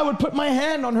 I would put my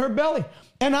hand on her belly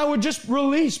and I would just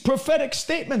release prophetic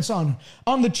statements on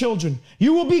the children.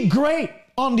 You will be great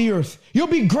on the earth. You'll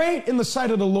be great in the sight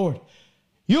of the Lord.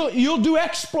 You'll do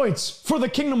exploits for the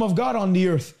kingdom of God on the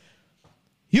earth.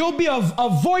 You'll be a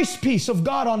voice piece of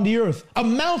God on the earth, a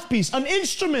mouthpiece, an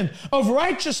instrument of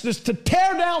righteousness to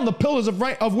tear down the pillars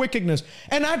of wickedness.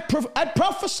 And I'd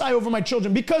prophesy over my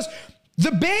children because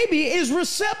the baby is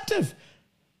receptive.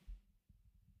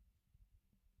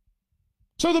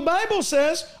 So the Bible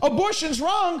says abortion's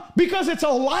wrong because it's a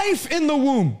life in the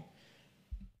womb.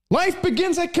 Life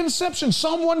begins at conception.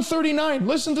 Psalm 139,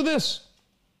 listen to this.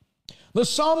 The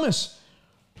psalmist,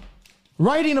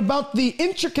 writing about the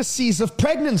intricacies of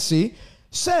pregnancy,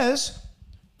 says,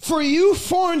 for you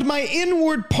formed my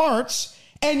inward parts,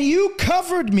 and you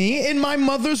covered me in my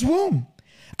mother's womb.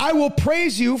 I will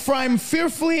praise you, for I am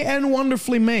fearfully and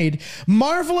wonderfully made.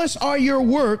 Marvelous are your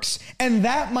works, and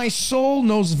that my soul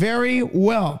knows very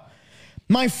well.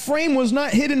 My frame was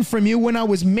not hidden from you when I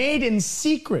was made in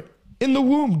secret in the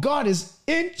womb. God is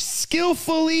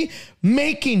skillfully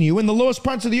making you in the lowest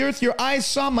parts of the earth. Your eyes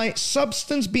saw my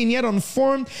substance being yet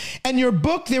unformed, and your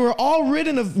book, they were all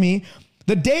written of me,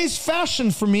 the days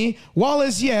fashioned for me, while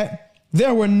as yet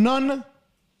there were none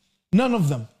of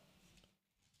them.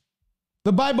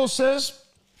 The Bible says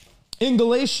in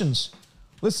Galatians,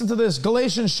 listen to this,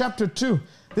 Galatians chapter 2.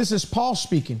 This is Paul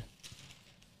speaking.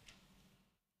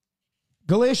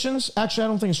 Galatians, actually I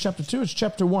don't think it's chapter 2, it's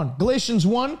chapter 1. Galatians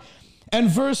 1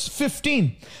 and verse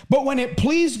 15. But when it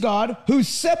pleased God, who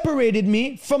separated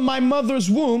me from my mother's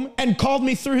womb and called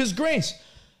me through his grace.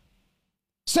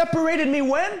 Separated me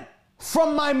when?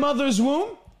 From my mother's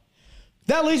womb.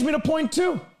 That leads me to point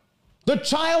 2. The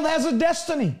child has a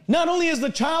destiny. Not only is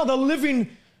the child a living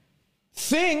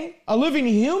thing, a living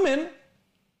human,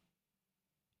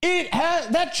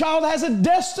 that child has a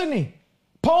destiny.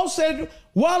 Paul said,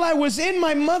 while I was in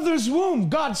my mother's womb,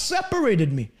 God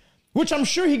separated me, which I'm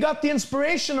sure he got the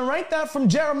inspiration to write that from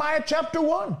Jeremiah chapter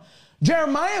 1.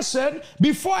 Jeremiah said,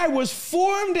 before I was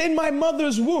formed in my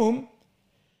mother's womb,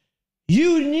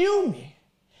 you knew me.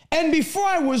 And before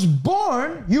I was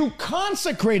born, you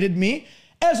consecrated me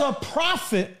as a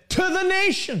prophet to the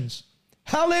nations.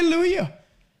 Hallelujah.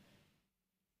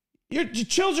 Your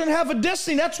children have a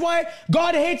destiny. That's why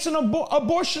God hates an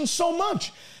abortion so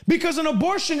much. Because an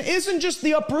abortion isn't just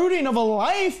the uprooting of a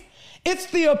life. It's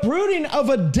the uprooting of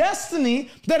a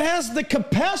destiny that has the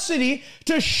capacity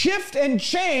to shift and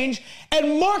change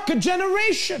and mark a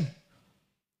generation.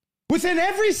 Within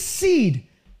every seed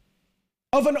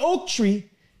of an oak tree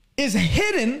is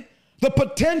hidden the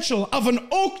potential of an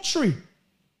oak tree.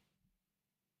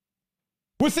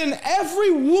 Within every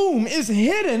womb is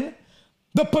hidden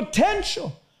the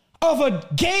potential of a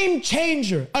game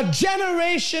changer, a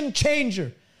generation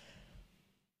changer.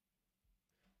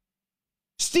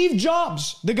 Steve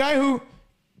Jobs, the guy who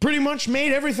pretty much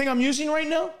made everything I'm using right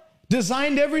now,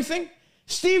 designed everything.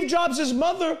 Steve Jobs'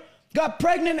 mother got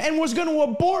pregnant and was going to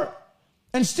abort.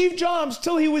 And Steve Jobs,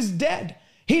 till he was dead,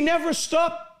 he never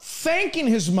stopped thanking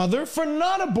his mother for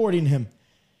not aborting him.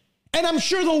 And I'm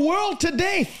sure the world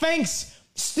today thanks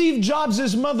Steve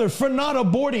Jobs' mother for not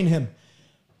aborting him.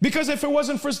 Because if it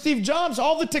wasn't for Steve Jobs,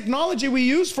 all the technology we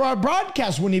use for our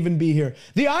broadcast wouldn't even be here.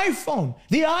 The iPhone,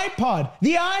 the iPod,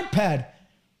 the iPad.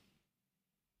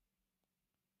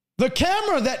 The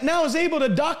camera that now is able to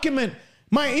document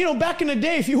back in the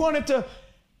day, if you wanted to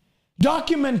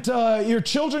document your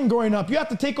children growing up, you have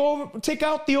to take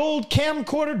out the old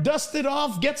camcorder, dust it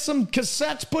off, get some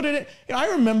cassettes, put it in. I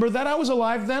remember that. I was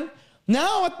alive then.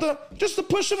 Now at just the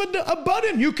push of a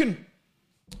button, you can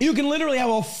literally have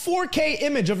a 4K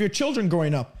image of your children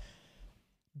growing up.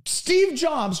 Steve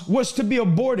Jobs was to be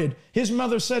aborted. His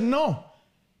mother said no.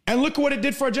 And look at what it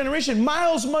did for our generation.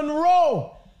 Miles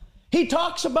Monroe, he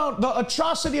talks about the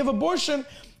atrocity of abortion,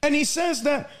 and he says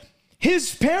that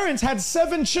his parents had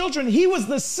 7 children. He was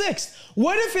the 6th.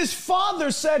 What if his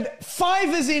father said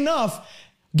 5 is enough,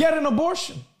 get an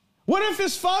abortion? What if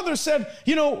his father said,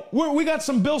 we got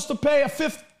some bills to pay, a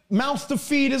 5th mouth to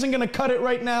feed isn't going to cut it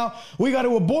right now, we got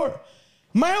to abort.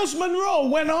 Miles Monroe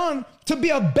went on to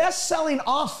be a best-selling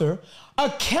author, a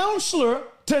counselor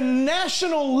to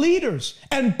national leaders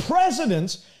and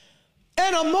presidents,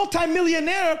 and a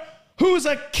multimillionaire who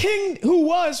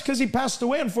was, because he passed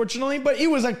away unfortunately, but he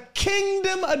was a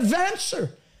kingdom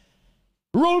advancer.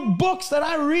 Wrote books that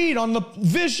I read on the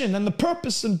vision and the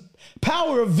purpose and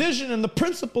power of vision and the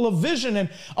principle of vision, and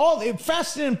all the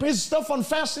fasting and his stuff on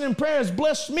fasting and prayer has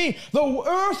blessed me. The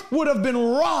earth would have been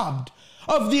robbed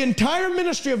of the entire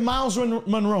ministry of Miles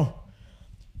Monroe.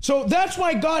 So that's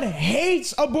why God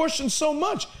hates abortion so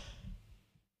much.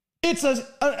 It's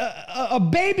a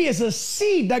baby is a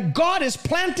seed that God is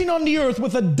planting on the earth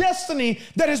with a destiny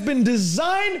that has been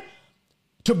designed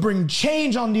to bring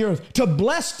change on the earth, to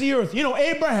bless the earth.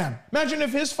 Abraham, imagine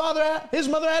if his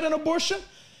mother had an abortion.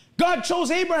 God chose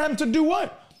Abraham to do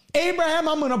what? Abraham,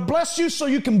 I'm going to bless you so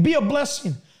you can be a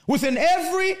blessing. Within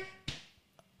every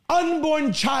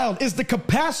unborn child is the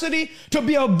capacity to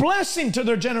be a blessing to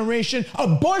their generation.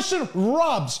 Abortion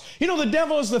robs. The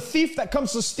devil is the thief that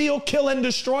comes to steal, kill, and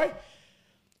destroy.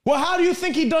 Well, how do you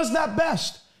think he does that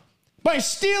best? By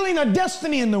stealing a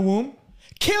destiny in the womb,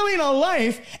 killing a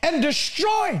life, and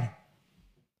destroying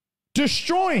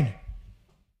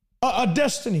a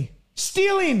destiny.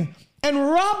 Stealing and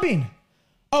robbing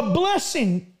a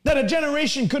blessing that a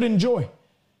generation could enjoy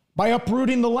by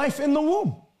uprooting the life in the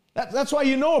womb. That's why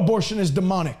you know abortion is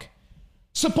demonic.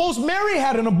 Suppose Mary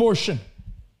had an abortion.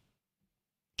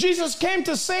 Jesus came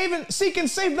to seek and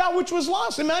save that which was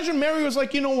lost. Imagine Mary was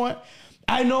like, you know what?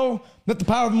 I know that the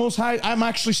power of the Most High, I'm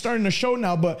actually starting to show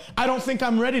now, but I don't think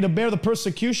I'm ready to bear the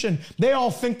persecution. They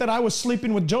all think that I was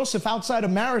sleeping with Joseph outside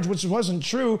of marriage, which wasn't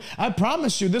true. I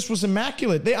promise you, this was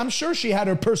immaculate. I'm sure she had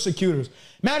her persecutors.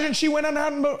 Imagine she went and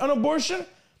had an abortion.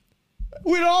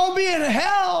 We'd all be in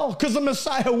hell because the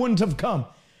Messiah wouldn't have come.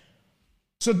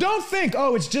 So don't think,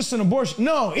 oh, it's just an abortion.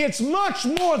 No, it's much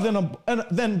more than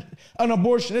an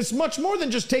abortion. It's much more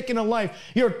than just taking a life.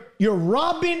 You're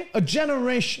robbing a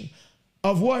generation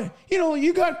of what,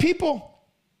 you got people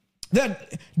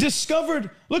that discovered,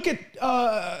 look at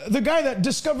the guy that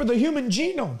discovered the human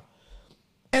genome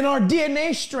and our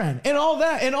DNA strand and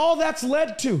all that's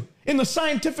led to in the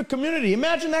scientific community.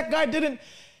 Imagine that guy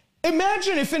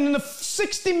imagine if in the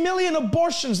 60 million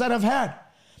abortions that have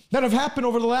happened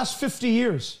over the last 50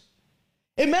 years.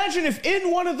 Imagine if in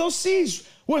one of those seeds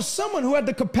was someone who had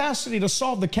the capacity to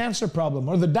solve the cancer problem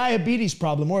or the diabetes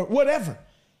problem or whatever.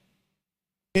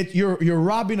 You're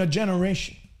robbing a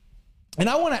generation. And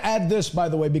I want to add this, by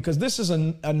the way, because this is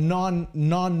a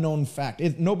non-known fact.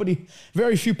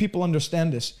 Very few people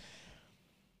understand this.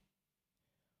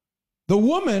 The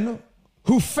woman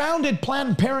who founded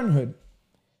Planned Parenthood,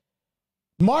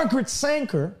 Margaret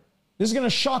Sanger, this is going to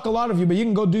shock a lot of you, but you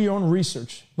can go do your own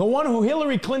research. The one who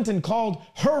Hillary Clinton called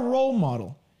her role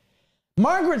model.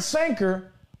 Margaret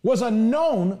Sanger was a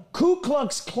known Ku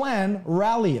Klux Klan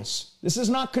rallyist. This is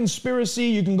not conspiracy.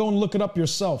 You can go and look it up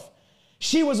yourself.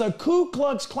 She was a Ku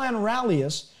Klux Klan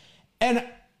rallyist, and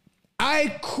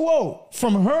I quote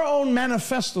from her own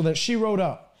manifesto that she wrote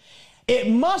up. It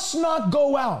must not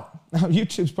go out. Now,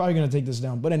 YouTube's probably going to take this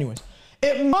down, but anyways.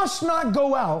 It must not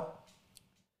go out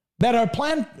that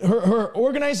her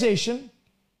organization's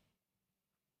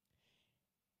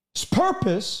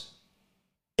purpose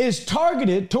is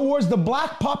targeted towards the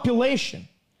black population.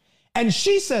 And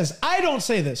she says, I don't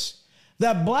say this,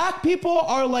 that black people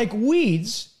are like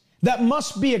weeds that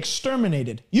must be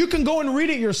exterminated. You can go and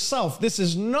read it yourself. This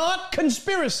is not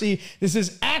conspiracy. This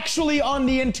is actually on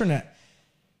the internet.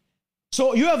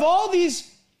 So you have all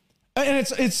these, and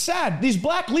it's sad, these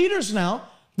black leaders now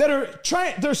that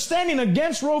they're standing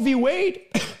against Roe v. Wade,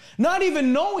 not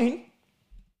even knowing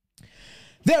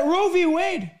that Roe v.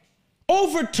 Wade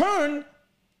overturned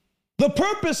the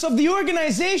purpose of the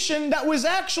organization that was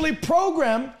actually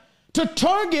programmed to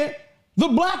target the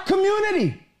black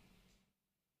community.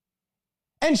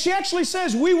 And she actually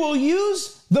says, we will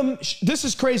use this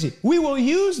is crazy, we will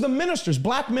use the ministers,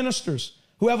 black ministers,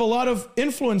 who have a lot of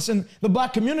influence in the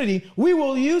black community, we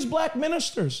will use black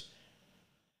ministers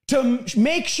to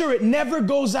make sure it never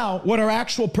goes out what our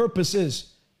actual purpose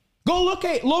is. Go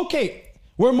locate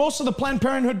where most of the Planned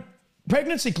Parenthood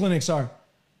pregnancy clinics are.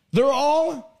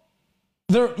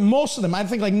 Most of them, I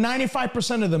think like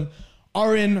 95% of them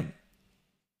are in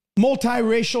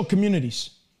multiracial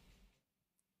communities.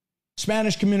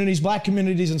 Spanish communities, black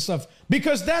communities and stuff.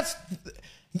 Because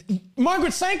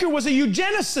Margaret Sanger was a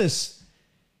eugenicist.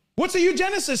 What's a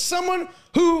eugenicist? Someone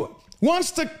who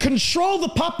wants to control the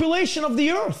population of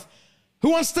the earth, who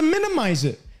wants to minimize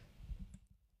it.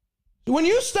 When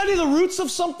you study the roots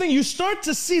of something, you start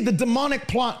to see the demonic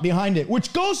plot behind it,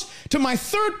 which goes to my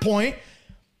third point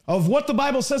of what the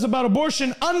Bible says about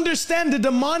abortion. Understand the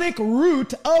demonic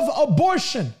root of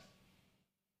abortion.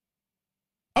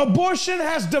 Abortion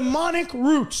has demonic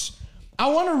roots.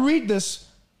 I want to read this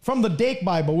from the Dake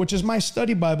Bible, which is my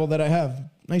study Bible that I have.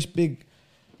 Nice big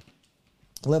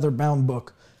leather-bound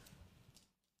book.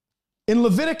 In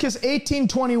Leviticus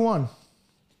 18:21,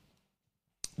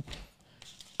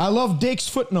 I love Dake's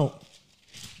footnote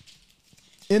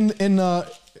in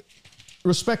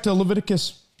respect to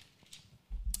Leviticus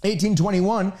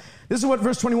 18:21. This is what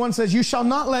verse 21 says. You shall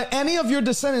not let any of your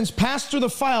descendants pass through the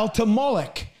file to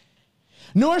Molech,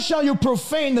 nor shall you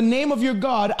profane the name of your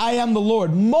God. I am the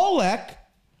Lord. Molech,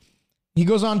 he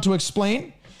goes on to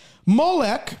explain,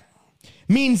 Molech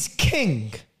means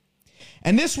king.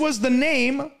 And this was the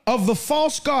name of the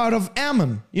false god of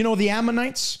Ammon. You know, the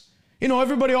Ammonites? You know,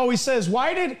 everybody always says,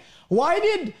 why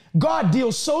did God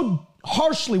deal so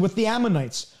harshly with the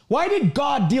Ammonites? Why did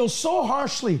God deal so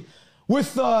harshly with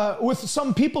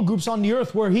some people groups on the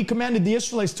earth where he commanded the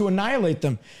Israelites to annihilate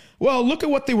them? Well, look at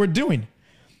what they were doing.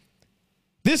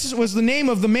 This was the name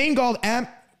of the main god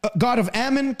of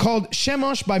Ammon, called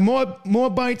Shemosh by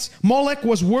Moabites. Molech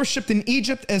was worshipped in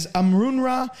Egypt as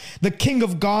Amrun-Ra, the king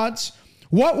of gods.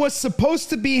 What was supposed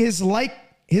to be his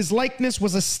likeness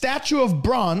was a statue of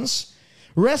bronze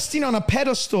resting on a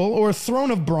pedestal or a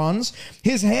throne of bronze.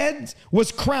 His head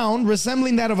was crowned,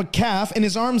 resembling that of a calf, and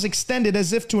his arms extended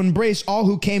as if to embrace all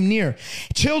who came near.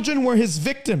 Children were his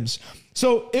victims.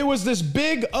 So it was this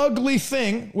big, ugly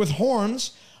thing with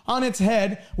horns on its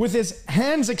head, with his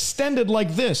hands extended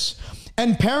like this.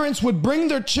 And parents would bring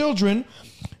their children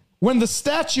when the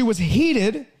statue was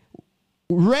heated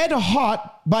red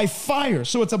hot by fire.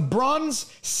 So it's a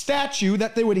bronze statue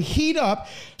that they would heat up,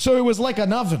 so it was like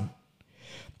an oven.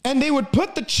 And they would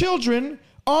put the children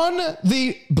on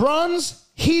the bronze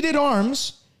heated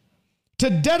arms to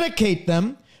dedicate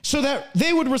them so that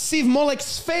they would receive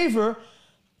Molech's favor.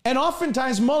 And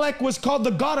oftentimes Molech was called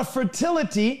the god of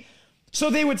fertility. So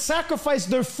they would sacrifice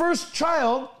their first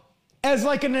child as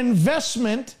like an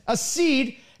investment, a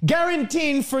seed,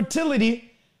 guaranteeing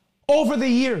fertility over the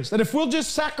years. That if we'll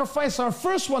just sacrifice our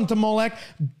first one to Molech,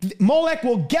 Molech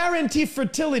will guarantee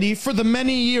fertility for the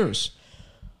many years.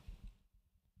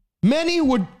 Many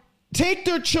would take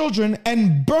their children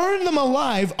and burn them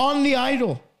alive on the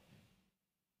idol.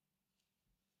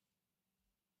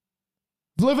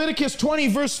 Leviticus 20,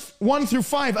 verse 1 through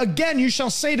 5. Again, you shall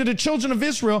say to the children of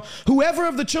Israel, whoever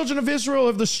of the children of Israel,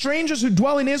 of the strangers who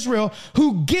dwell in Israel,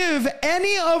 who give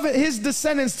any of his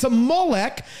descendants to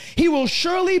Molech, he will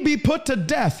surely be put to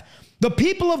death. The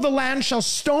people of the land shall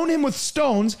stone him with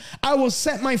stones. I will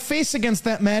set my face against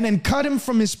that man and cut him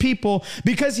from his people,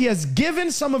 because he has given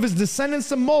some of his descendants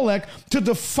to Molech to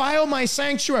defile my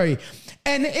sanctuary.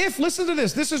 And if, listen to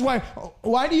this, this is why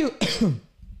do you...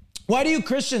 Why do you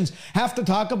Christians have to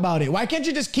talk about it? Why can't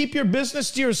you just keep your business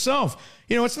to yourself?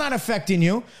 You know, it's not affecting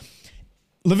you.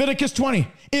 Leviticus 20.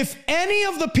 If any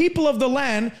of the people of the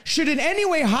land should in any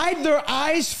way hide their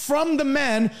eyes from the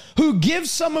man who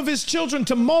gives some of his children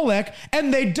to Molech,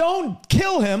 and they don't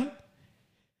kill him,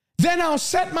 then I'll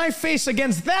set my face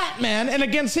against that man and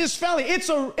against his family. It's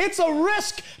a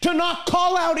risk to not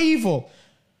call out evil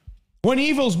when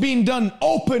evil's being done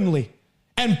openly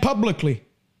and publicly.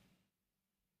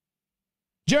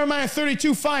 Jeremiah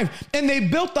 32:5, and they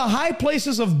built the high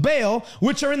places of Baal,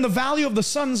 which are in the valley of the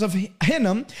sons of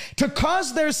Hinnom, to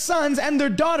cause their sons and their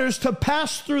daughters to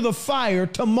pass through the fire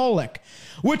to Molech,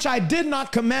 which I did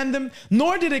not command them,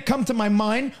 nor did it come to my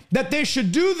mind that they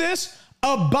should do this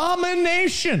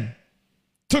abomination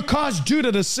to cause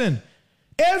Judah to sin.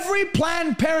 Every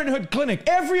Planned Parenthood clinic,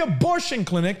 every abortion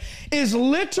clinic is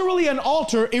literally an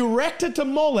altar erected to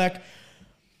Molech.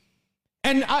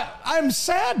 And I'm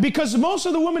sad because most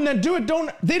of the women that do it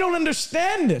don't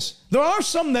understand this. There are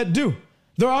some that do.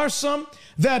 There are some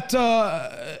that,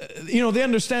 they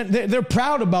understand. They're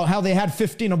proud about how they had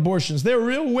 15 abortions. They're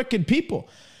real wicked people.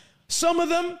 Some of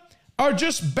them are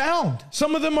just bound.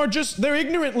 Some of them are they're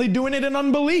ignorantly doing it in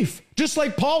unbelief. Just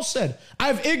like Paul said,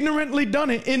 I've ignorantly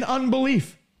done it in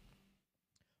unbelief.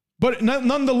 But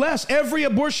nonetheless, every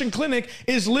abortion clinic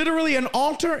is literally an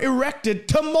altar erected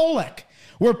to Molech,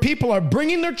 where people are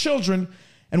bringing their children,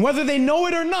 and whether they know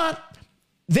it or not,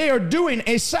 they are doing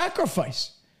a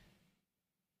sacrifice.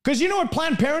 Because you know what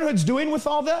Planned Parenthood's doing with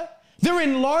all that? They're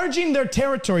enlarging their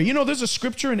territory. You know, there's a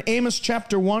scripture in Amos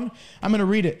chapter 1. I'm going to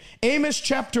read it. Amos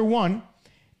chapter 1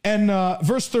 and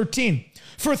verse 13.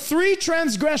 For 3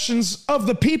 transgressions of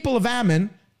the people of Ammon,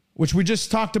 which we just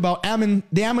talked about, Ammon,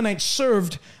 the Ammonites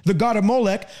served the god of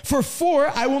Molech. For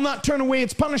 4, I will not turn away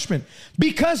its punishment,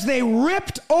 because they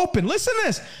ripped open, listen to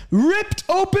this, ripped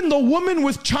open the woman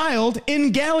with child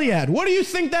in Gilead. What do you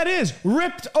think that is?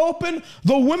 Ripped open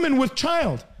the woman with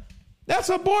child. That's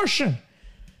abortion.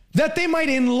 That they might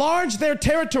enlarge their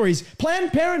territories.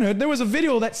 Planned Parenthood, there was a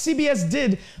video that CBS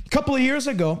did a couple of years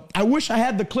ago. I wish I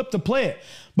had the clip to play it.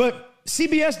 But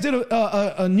CBS did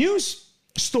a news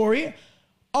story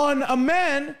on a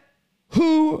man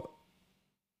who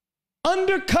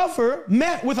undercover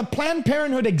met with a Planned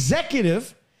Parenthood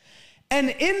executive, and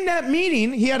in that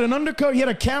meeting, he had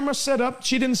a camera set up,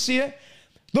 she didn't see it.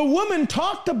 The woman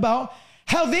talked about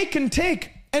how they can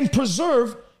take and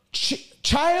preserve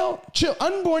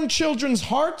unborn children's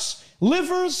hearts,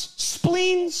 livers,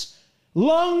 spleens,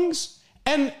 lungs,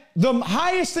 and the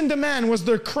highest in demand was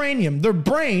their cranium, their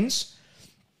brains.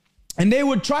 And they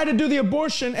would try to do the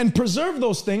abortion and preserve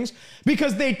those things,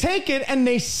 because they take it and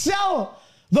they sell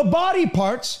the body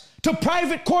parts to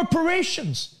private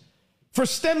corporations for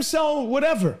stem cell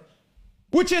whatever,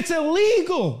 which it's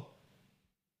illegal.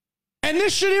 And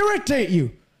this should irritate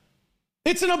you.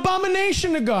 It's an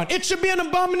abomination to God. It should be an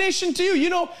abomination to you. You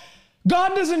know,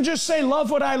 God doesn't just say love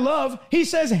what I love. He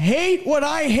says hate what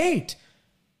I hate.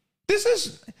 This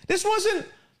wasn't,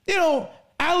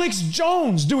 Alex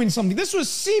Jones doing something. This was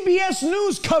CBS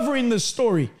News covering this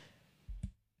story.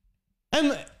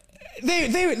 And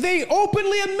they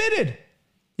openly admitted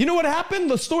You know what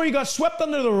happened? The story got swept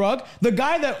under the rug. The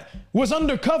guy that was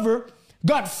undercover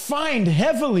got fined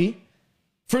heavily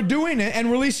for doing it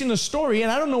and releasing the story.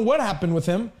 And I don't know what happened with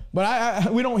him,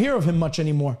 but we don't hear of him much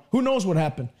anymore. Who knows what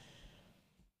happened?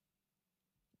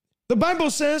 The Bible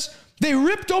says they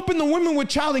ripped open the women with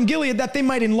child in Gilead that they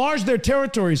might enlarge their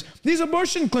territories. These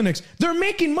abortion clinics, they're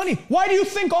making money. Why do you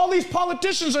think all these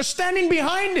politicians are standing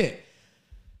behind it?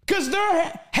 Because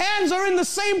their hands are in the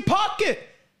same pocket.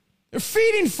 They're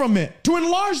feeding from it to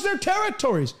enlarge their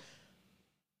territories.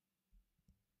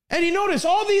 And you notice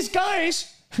all these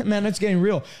guys, man, it's getting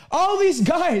real. All these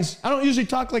guys, I don't usually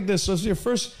talk like this, so it's your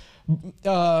first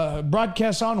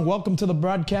broadcast on. Welcome to the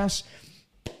broadcast.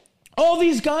 All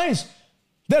these guys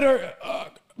that are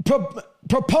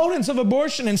proponents of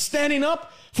abortion and standing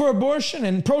up for abortion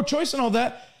and pro-choice and all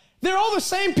that, they're all the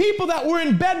same people that were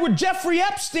in bed with Jeffrey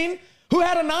Epstein, who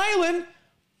had an island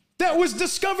that was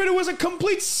discovered it was a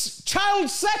complete child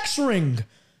sex ring.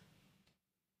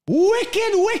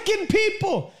 Wicked, wicked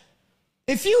people.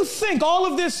 If you think all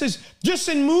of this is just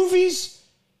in movies,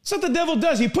 that's what the devil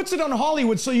does. He puts it on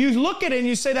Hollywood, so you look at it and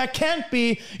you say, that can't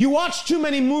be. You watch too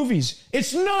many movies.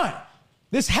 It's not.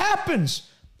 This happens.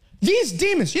 These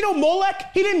demons, you know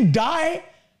Molech, he didn't die.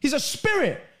 He's a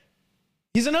spirit.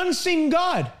 He's an unseen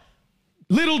God.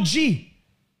 Little g.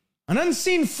 An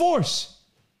unseen force.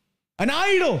 An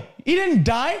idol. He didn't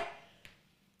die.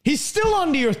 He's still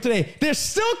on the earth today. They're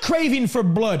still craving for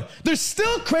blood. They're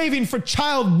still craving for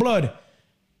child blood.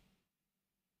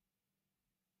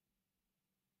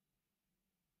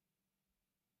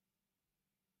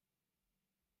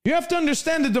 You have to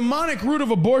understand the demonic root of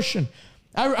abortion.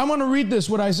 I want to read this,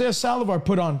 what Isaiah Saldivar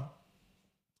put on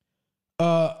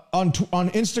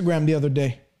Instagram the other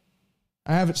day.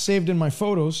 I have it saved in my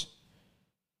photos.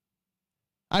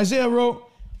 Isaiah wrote,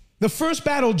 the first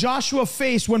battle Joshua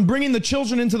faced when bringing the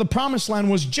children into the promised land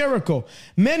was Jericho.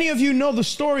 Many of you know the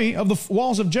story of the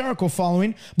walls of Jericho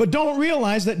following, but don't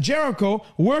realize that Jericho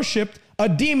worshipped a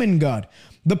demon god.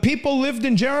 The people lived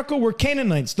in Jericho were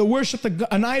Canaanites. They worshipped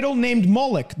an idol named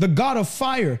Molech, the god of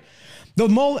fire. The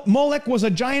Molech was a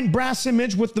giant brass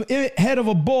image with the head of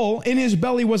a bull. In his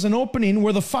belly was an opening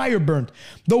where the fire burnt.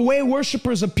 The way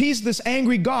worshipers appeased this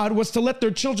angry god was to let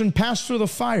their children pass through the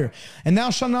fire. And thou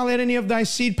shalt not let any of thy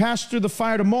seed pass through the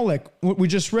fire to Molech, what we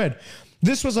just read.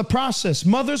 This was a process.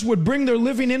 Mothers would bring their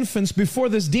living infants before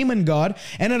this demon god,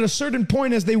 and at a certain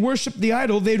point as they worshiped the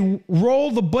idol, they'd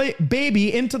roll the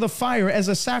baby into the fire as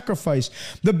a sacrifice.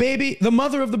 The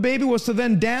mother of the baby was to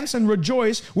then dance and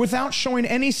rejoice without showing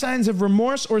any signs of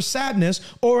remorse or sadness,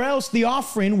 or else the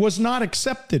offering was not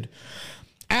accepted.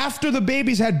 After the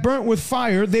babies had burnt with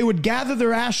fire, they would gather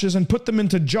their ashes and put them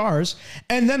into jars,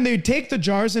 and then they'd take the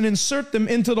jars and insert them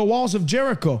into the walls of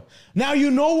Jericho. Now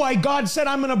you know why God said,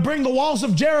 I'm going to bring the walls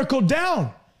of Jericho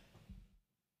down.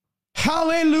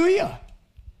 Hallelujah.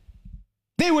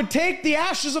 They would take the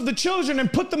ashes of the children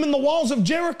and put them in the walls of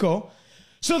Jericho,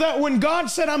 so that when God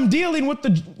said, I'm dealing with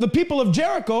the people of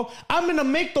Jericho, I'm going to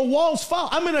make the walls fall.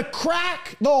 I'm going to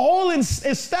crack the whole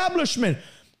establishment.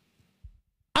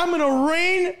 I'm going to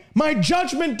rain my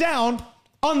judgment down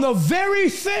on the very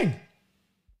thing,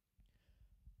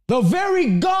 the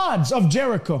very gods of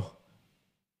Jericho.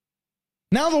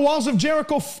 Now the walls of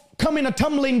Jericho coming a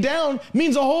tumbling down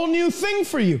means a whole new thing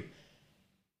for you.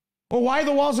 Well, why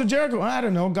the walls of Jericho? I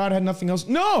don't know. God had nothing else.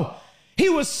 No, he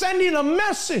was sending a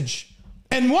message.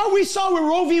 And what we saw with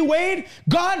Roe v. Wade,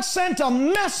 God sent a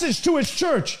message to his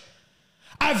church.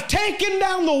 I've taken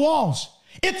down the walls.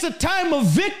 It's a time of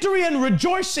victory and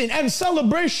rejoicing and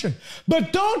celebration.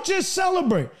 But don't just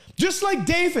celebrate. Just like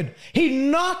David, he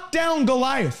knocked down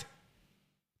Goliath,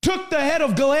 took the head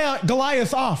of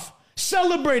Goliath off,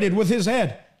 celebrated with his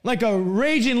head like a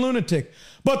raging lunatic.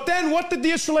 But then what did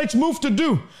the Israelites move to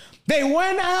do? They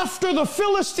went after the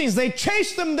Philistines. They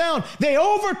chased them down. They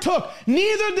overtook.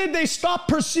 Neither did they stop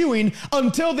pursuing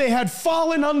until they had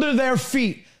fallen under their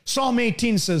feet. Psalm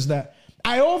 18 says that.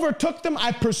 I overtook them,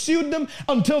 I pursued them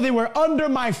until they were under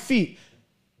my feet.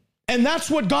 And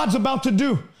that's what God's about to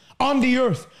do on the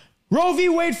earth. Roe v.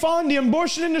 Wade falling, the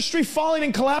abortion industry falling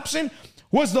and collapsing,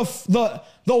 was the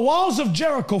walls of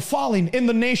Jericho falling in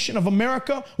the nation of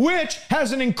America, which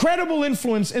has an incredible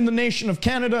influence in the nation of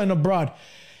Canada and abroad.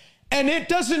 And it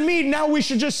doesn't mean now we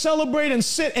should just celebrate and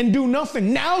sit and do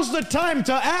nothing. Now's the time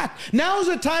to act. Now's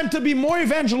the time to be more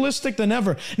evangelistic than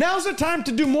ever. Now's the time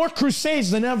to do more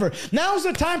crusades than ever. Now's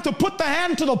the time to put the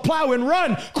hand to the plow and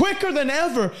run quicker than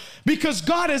ever, because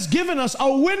God has given us a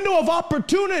window of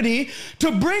opportunity to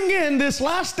bring in this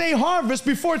last day harvest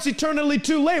before it's eternally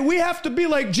too late. We have to be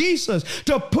like Jesus,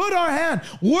 to put our hand,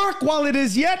 work while it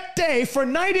is yet day, for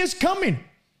night is coming.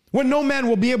 when no man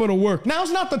will be able to work.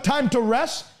 Now's not the time to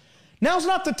rest. Now's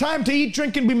not the time to eat,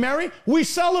 drink, and be merry. We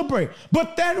celebrate.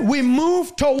 But then we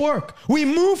move to work. We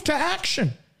move to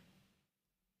action.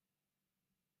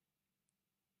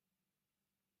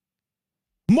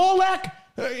 Molech,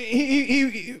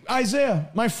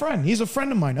 Isaiah, my friend, he's a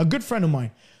friend of mine, a good friend of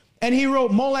mine. And he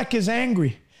wrote, Molech is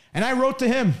angry. And I wrote to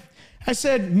him, I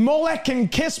said, Molech can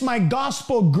kiss my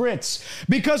gospel grits,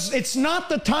 because it's not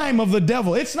the time of the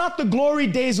devil. It's not the glory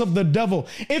days of the devil.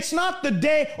 It's not the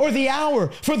day or the hour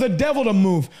for the devil to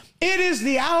move. It is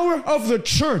the hour of the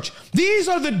church. These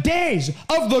are the days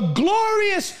of the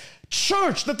glorious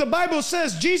church that the Bible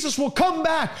says Jesus will come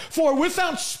back for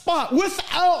without spot,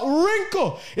 without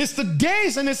wrinkle. It's the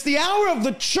days and it's the hour of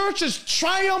the church's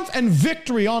triumph and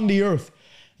victory on the earth.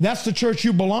 That's the church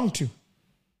you belong to.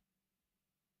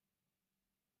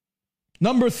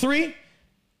 Number 3,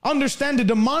 understand the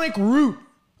demonic root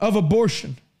of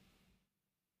abortion.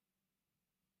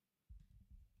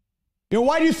 You know,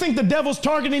 why do you think the devil's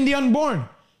targeting the unborn?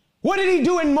 What did he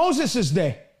do in Moses'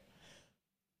 day?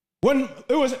 When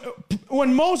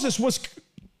Moses was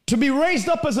to be raised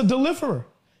up as a deliverer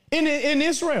in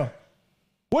Israel,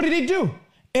 what did he do?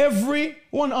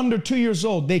 Everyone under 2 years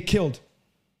old, they killed.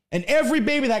 And every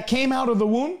baby that came out of the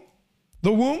womb,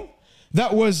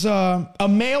 that was a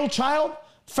male child,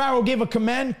 Pharaoh gave a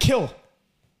command, kill.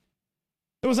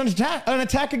 It was an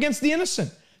attack against the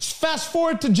innocent. Fast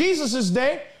forward to Jesus'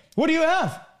 day, what do you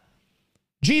have?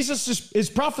 Jesus is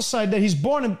prophesied that he's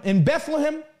born in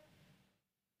Bethlehem,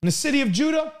 in the city of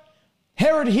Judah.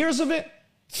 Herod hears of it,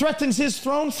 threatens his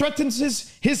throne, threatens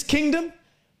his kingdom,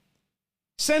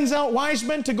 sends out wise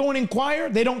men to go and inquire.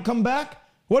 They don't come back.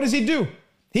 What does he do?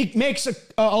 He makes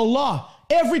a law.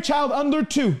 Every child under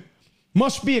 2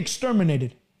 must be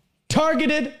exterminated.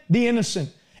 Targeted the innocent.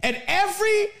 At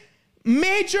every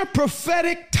major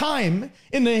prophetic time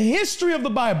in the history of the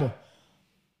Bible,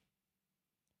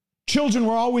 children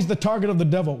were always the target of the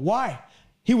devil. Why?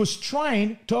 He was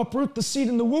trying to uproot the seed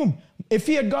in the womb. If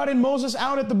he had gotten Moses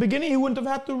out at the beginning, he wouldn't have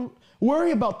had to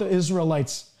worry about the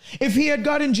Israelites. If he had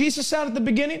gotten Jesus out at the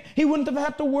beginning, he wouldn't have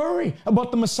had to worry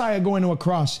about the Messiah going to a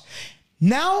cross.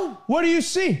 Now, what do you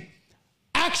see?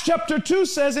 Acts chapter 2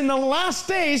 says, in the last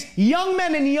days, young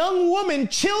men and young women,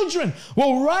 children,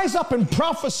 will rise up and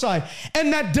prophesy,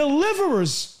 and that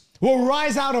deliverers will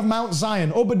rise out of Mount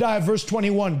Zion. Obadiah verse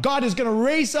 21. God is going to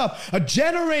raise up a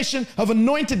generation of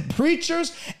anointed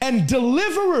preachers and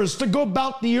deliverers to go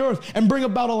about the earth and bring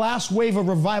about a last wave of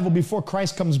revival before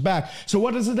Christ comes back. So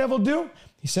what does the devil do?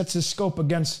 He sets his scope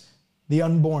against the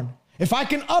unborn. If I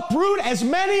can uproot as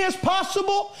many as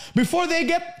possible before they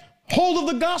get hold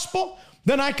of the gospel,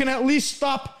 then I can at least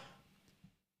stop.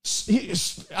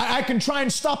 I can try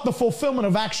and stop the fulfillment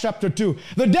of Acts chapter 2.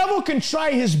 The devil can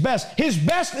try his best. His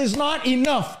best is not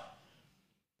enough.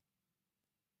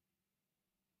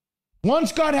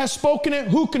 Once God has spoken it,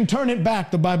 who can turn it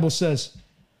back, the Bible says.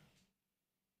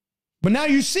 But now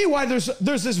you see why there's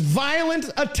this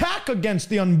violent attack against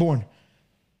the unborn.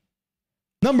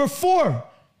 Number 4,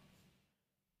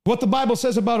 what the Bible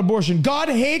says about abortion. God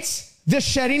hates the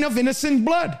shedding of innocent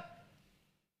blood.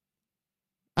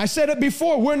 I said it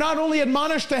before, we're not only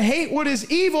admonished to hate what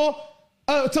is evil,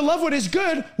 to love what is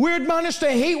good, we're admonished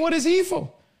to hate what is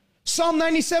evil. Psalm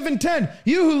 97:10,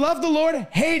 you who love the Lord,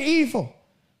 hate evil.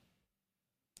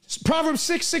 Proverbs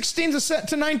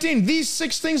 6:16-19, these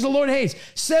 6 things the Lord hates.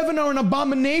 7 are an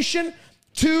abomination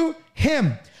to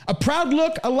him. A proud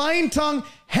look, a lying tongue,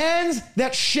 hands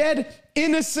that shed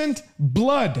innocent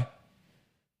blood.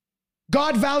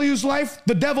 God values life,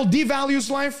 the devil devalues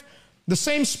life. The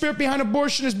same spirit behind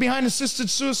abortion is behind assisted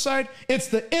suicide. It's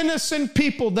the innocent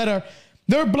people their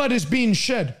blood is being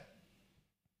shed.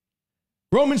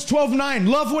 Romans 12:9,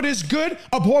 love what is good,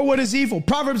 abhor what is evil.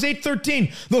 Proverbs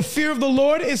 8:13, the fear of the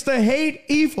Lord is to hate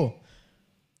evil.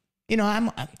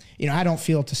 I don't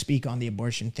feel to speak on the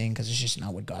abortion thing because it's just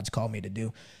not what God's called me to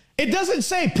do. It doesn't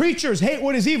say preachers hate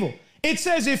what is evil. It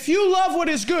says if you love what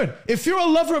is good, if you're a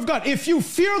lover of God, if you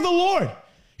fear the Lord,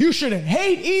 you should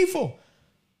hate evil.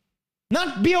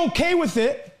 Not be okay with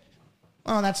it.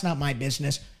 Oh, that's not my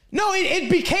business. No, it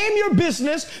became your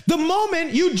business the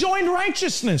moment you joined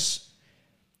righteousness.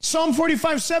 Psalm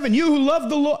 45:7, you who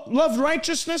love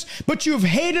righteousness, but you have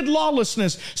hated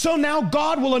lawlessness. So now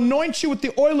God will anoint you with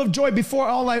the oil of joy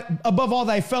above all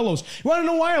thy fellows. You want to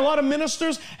know why a lot of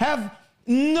ministers have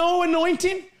no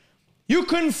anointing? You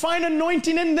couldn't find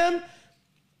anointing in them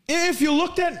if you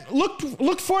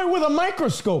looked for it with a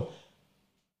microscope.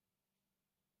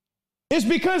 It's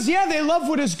because, they love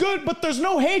what is good, but there's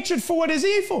no hatred for what is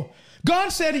evil. God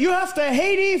said you have to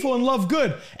hate evil and love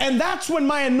good, and that's when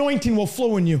my anointing will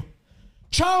flow in you.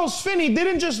 Charles Finney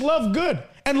didn't just love good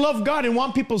and love God and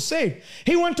want people saved.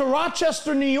 He went to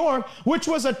Rochester, New York, which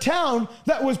was a town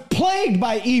that was plagued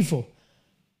by evil.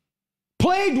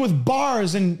 Plagued with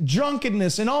bars and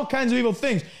drunkenness and all kinds of evil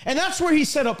things. And that's where he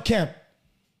set up camp.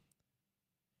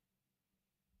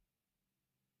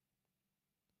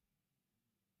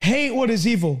 Hate what is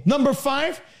evil. Number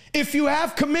 5, if you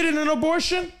have committed an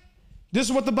abortion, this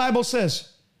is what the Bible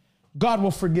says. God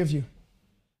will forgive you.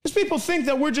 Because people think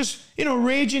that we're just,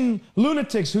 raging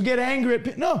lunatics who get angry at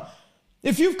people. No.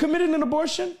 If you've committed an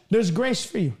abortion, there's grace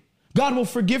for you. God will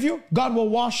forgive you. God will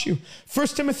wash you. 1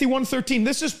 Timothy 1:13.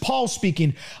 This is Paul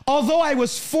speaking. Although I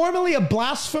was formerly a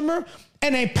blasphemer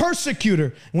and a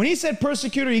persecutor. When he said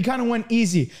persecutor, he kind of went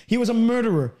easy. He was a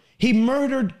murderer. He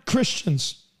murdered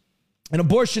Christians. And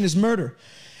abortion is murder.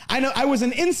 I know I was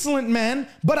an insolent man,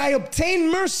 but I obtained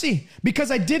mercy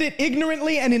because I did it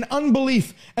ignorantly and in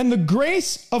unbelief. And the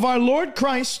grace of our Lord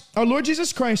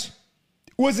Jesus Christ,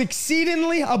 was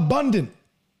exceedingly abundant.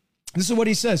 This is what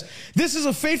he says. This is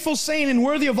a faithful saying and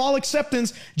worthy of all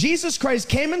acceptance. Jesus Christ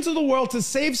came into the world to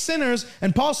save sinners.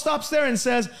 And Paul stops there and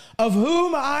says, of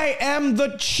whom I am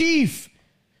the chief.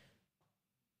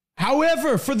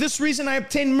 However, for this reason I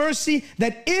obtained mercy,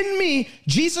 that in me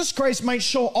Jesus Christ might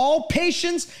show all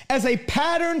patience as a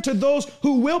pattern to those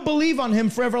who will believe on him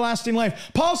for everlasting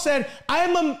life. Paul said,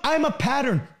 I'm a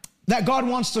pattern that God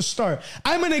wants to start.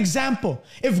 I'm an example.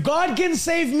 If God can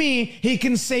save me, he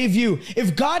can save you.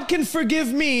 If God can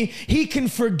forgive me, he can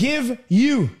forgive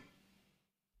you.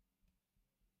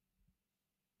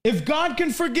 If God can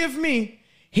forgive me,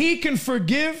 he can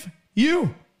forgive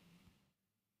you.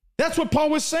 That's what Paul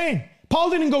was saying.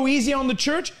 Paul didn't go easy on the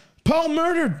church. Paul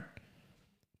murdered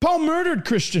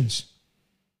Christians.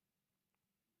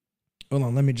 Hold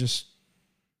on, let me just...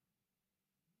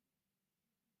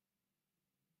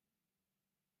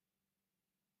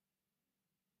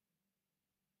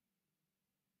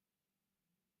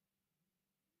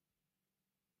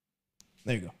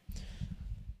 There you go.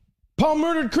 Paul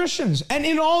murdered Christians. And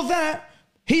in all that,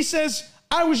 he says,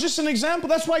 I was just an example.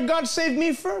 That's why God saved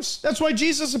me first. That's why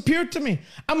Jesus appeared to me.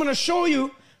 I'm going to show you.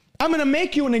 I'm going to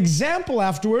make you an example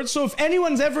afterwards. So if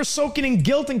anyone's ever soaking in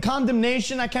guilt and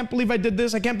condemnation, I can't believe I did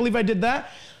this, I can't believe I did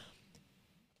that.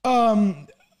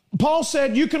 Paul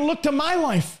said, you can look to my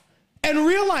life and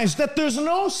realize that there's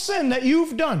no sin that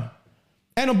you've done.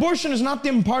 And abortion is not the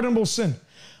unpardonable sin.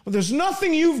 But there's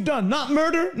nothing you've done, not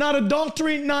murder, not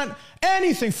adultery, not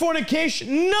anything,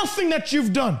 fornication, nothing that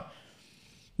you've done.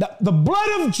 The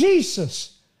blood of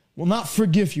Jesus will not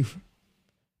forgive you.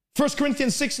 1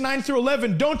 Corinthians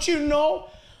 6:9-11. Don't you know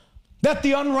that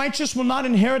the unrighteous will not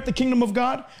inherit the kingdom of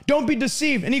God? Don't be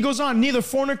deceived. And he goes on, neither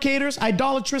fornicators,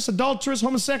 idolatrous, adulterers,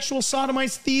 homosexuals,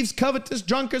 sodomites, thieves, covetous,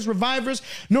 drunkards, revilers,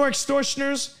 nor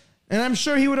extortioners. And I'm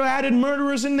sure he would have added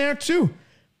murderers in there too.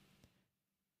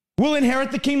 Will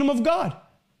inherit the kingdom of God.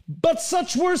 But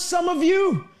such were some of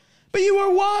you. But you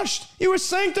were washed, you were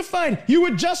sanctified, you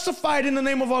were justified in the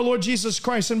name of our Lord Jesus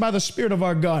Christ and by the Spirit of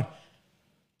our God.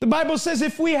 The Bible says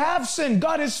if we have sinned,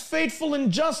 God is faithful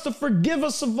and just to forgive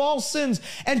us of all sins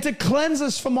and to cleanse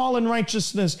us from all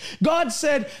unrighteousness. God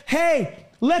said, hey,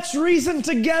 let's reason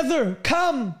together.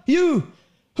 Come, you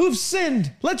who've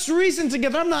sinned, let's reason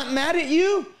together. I'm not mad at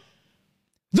you.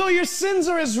 Though your sins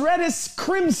are as red as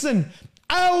crimson,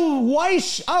 I'll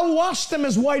wash them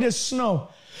as white as snow.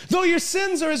 Though your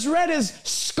sins are as red as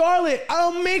scarlet,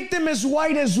 I'll make them as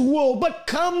white as wool. But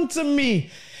come to me.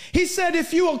 He said,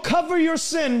 if you will cover your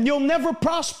sin, you'll never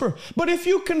prosper. But if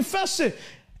you confess it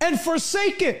and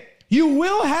forsake it, you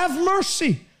will have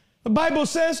mercy. The Bible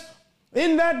says,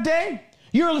 in that day,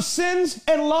 your sins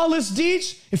and lawless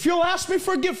deeds, if you'll ask me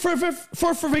for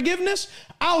forgiveness,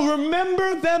 I'll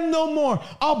remember them no more.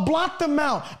 I'll blot them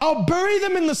out. I'll bury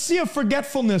them in the sea of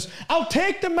forgetfulness. I'll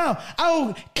take them out.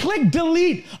 I'll click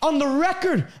delete on the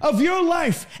record of your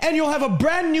life, and you'll have a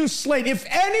brand new slate. If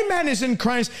any man is in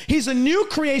Christ, he's a new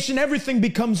creation. Everything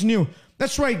becomes new.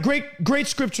 That's right. Great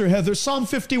scripture, Heather. Psalm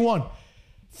 51.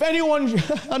 If anyone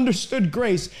understood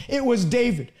grace, it was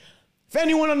David. If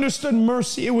anyone understood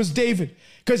mercy, it was David.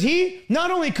 Because he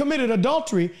not only committed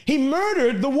adultery, he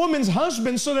murdered the woman's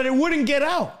husband so that it wouldn't get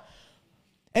out.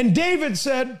 And David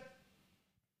said,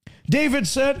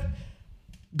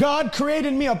 God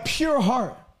created me a pure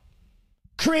heart,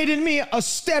 created me a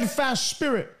steadfast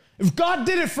spirit. If God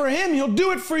did it for him, he'll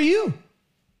do it for you.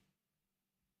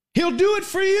 He'll do it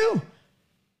for you.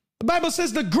 The Bible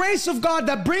says the grace of God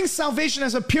that brings salvation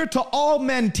has appeared to all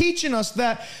men, teaching us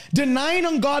that denying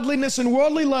ungodliness and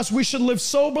worldly lust, we should live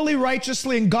soberly,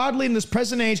 righteously, and godly in this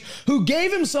present age, who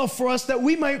gave himself for us that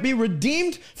we might be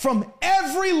redeemed from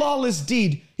every lawless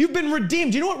deed. You've been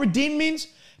redeemed. Do you know what redeemed means?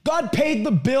 God paid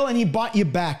the bill and he bought you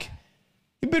back.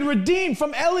 You've been redeemed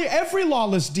from every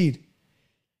lawless deed.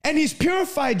 And he's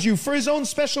purified you for his own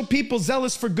special people,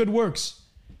 zealous for good works.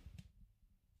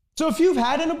 So if you've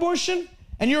had an abortion,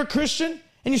 and you're a Christian,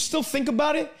 and you still think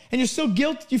about it, and you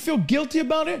feel guilty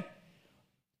about it,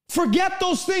 forget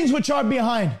those things which are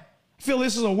behind. I feel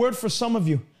this is a word for some of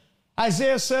you.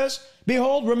 Isaiah says,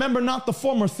 behold, remember not the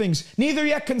former things, neither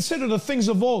yet consider the things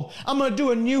of old. I'm going to do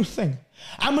a new thing.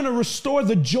 I'm going to restore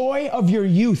the joy of your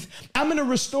youth. I'm going to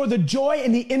restore the joy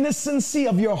and the innocency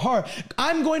of your heart.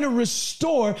 I'm going to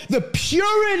restore the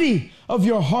purity of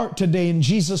your heart today in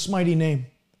Jesus' mighty name.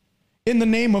 In the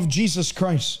name of Jesus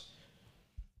Christ.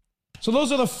 So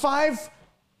those are the five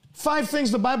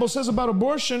things the Bible says about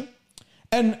abortion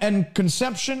and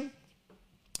conception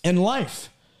and life.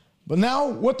 But now,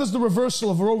 what does the reversal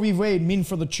of Roe v. Wade mean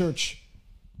for the church?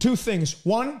 Two things.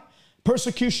 One,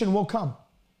 persecution will come.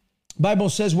 The Bible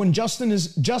says when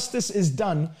justice is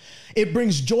done, it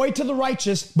brings joy to the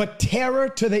righteous, but terror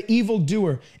to the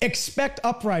evildoer. Expect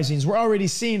uprisings. We're already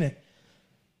seeing it.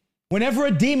 Whenever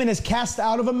a demon is cast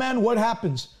out of a man, what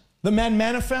happens? The man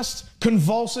manifests,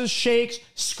 convulses, shakes,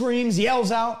 screams,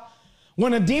 yells out.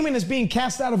 When a demon is being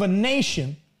cast out of a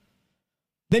nation,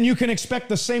 then you can expect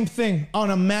the same thing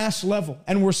on a mass level.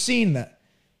 And we're seeing that.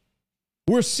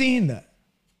 We're seeing that.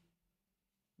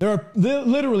 There are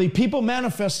literally people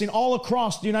manifesting all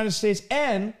across the United States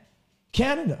and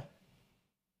Canada.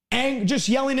 And just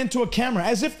yelling into a camera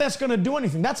as if that's going to do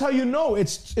anything. That's how you know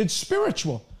it's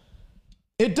spiritual.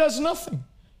 It does nothing.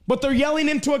 But they're yelling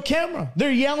into a camera.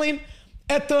 They're yelling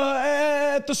at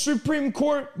the Supreme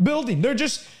Court building.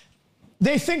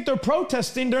 They think they're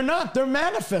protesting. They're not. They're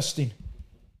manifesting.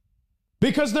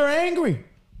 Because they're angry.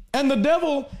 And the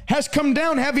devil has come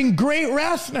down having great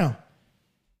wrath now.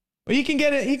 But he can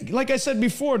get it, like I said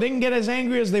before, they can get as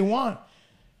angry as they want.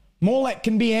 Molech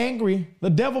can be angry. The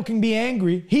devil can be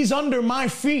angry. He's under my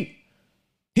feet.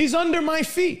 He's under my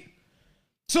feet.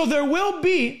 So there will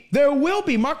be,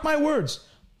 mark my words,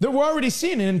 that we're already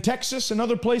seeing it in Texas and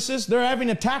other places. They're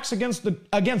having attacks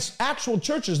against actual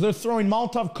churches. They're throwing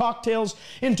Molotov cocktails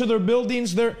into their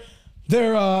buildings. They're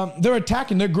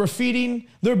attacking. They're graffitiing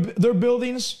their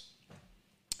buildings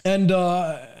and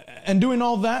doing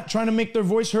all that, trying to make their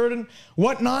voice heard and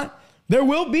whatnot. There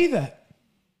will be that.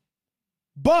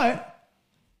 But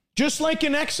just like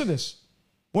in Exodus,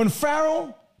 when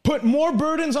Pharaoh put more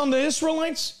burdens on the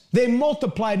Israelites, they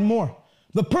multiplied more.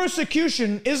 The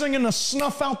persecution isn't going to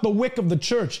snuff out the wick of the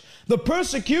church. The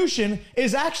persecution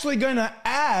is actually going to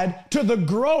add to the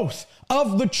growth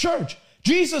of the church.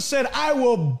 Jesus said, I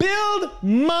will build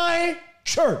my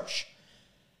church,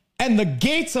 and the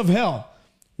gates of hell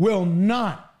will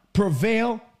not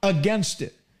prevail against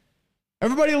it.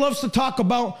 Everybody loves to talk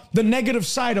about the negative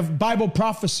side of Bible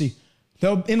prophecy.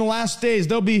 In the last days,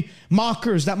 there'll be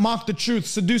mockers that mock the truth,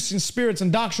 seducing spirits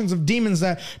and doctrines of demons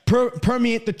that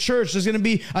permeate the church. There's going to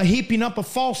be a heaping up of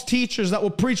false teachers that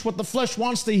will preach what the flesh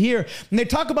wants to hear. And they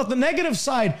talk about the negative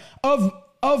side of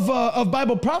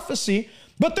Bible prophecy,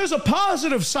 but there's a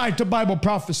positive side to Bible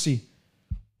prophecy.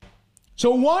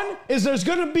 So one is there's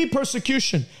going to be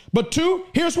persecution. But two,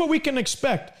 here's what we can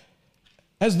expect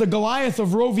as the Goliath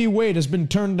of Roe v. Wade has been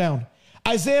turned down.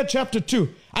 Isaiah chapter 2.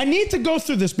 I need to go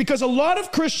through this because a lot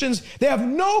of Christians, they have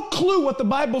no clue what the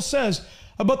Bible says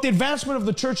about the advancement of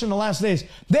the church in the last days.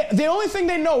 The only thing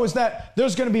they know is that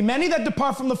there's going to be many that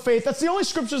depart from the faith. That's the only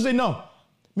scriptures they know.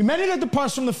 Many that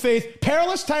depart from the faith.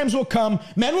 Perilous times will come.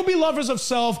 Men will be lovers of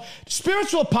self.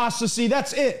 Spiritual apostasy.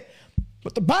 That's it.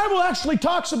 But the Bible actually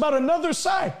talks about another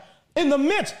side. In the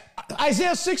midst,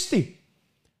 Isaiah 60.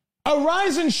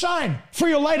 Arise and shine, for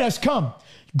your light has come.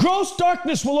 Gross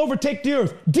darkness will overtake the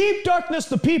earth. Deep darkness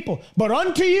the people. But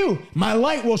unto you, my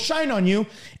light will shine on you.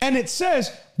 And it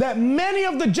says that many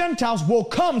of the Gentiles will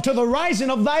come to the rising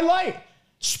of thy light.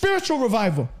 Spiritual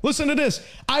revival. Listen to this.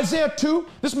 Isaiah 2.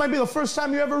 This might be the first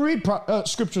time you ever read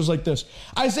scriptures like this.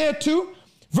 Isaiah 2,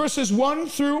 verses 1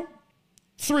 through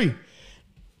 3.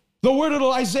 The word of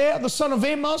Isaiah, the son of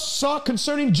Amos, saw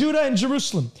concerning Judah and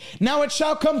Jerusalem. Now it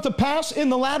shall come to pass in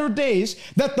the latter days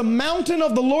that the mountain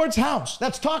of the Lord's house,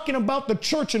 that's talking about the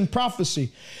church in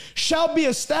prophecy, shall be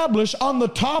established on the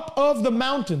top of the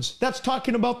mountains. That's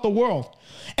talking about the world.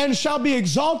 And shall be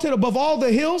exalted above all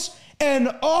the hills,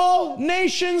 and all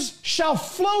nations shall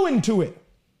flow into it.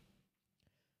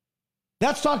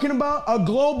 That's talking about a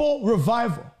global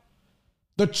revival.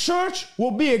 The church will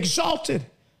be exalted,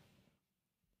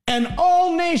 and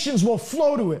all nations will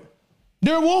flow to it.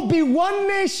 There won't be one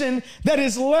nation that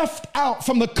is left out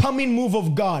from the coming move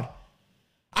of God.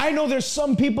 I know there's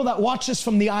some people that watch us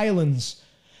from the islands.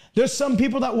 There's some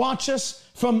people that watch us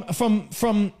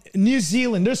from New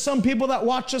Zealand. There's some people that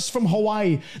watch us from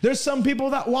Hawaii. There's some people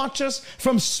that watch us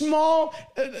from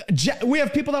we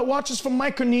have people that watch us from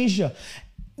Micronesia.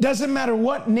 Doesn't matter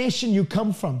what nation you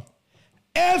come from.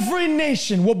 Every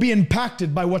nation will be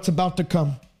impacted by what's about to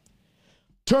come.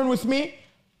 Turn with me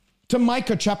to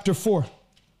Micah chapter 4.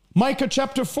 Micah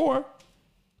chapter 4,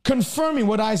 confirming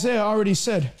what Isaiah already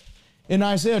said in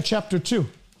Isaiah chapter 2.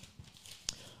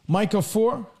 Micah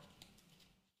 4.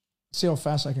 See how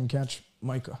fast I can catch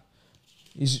Micah.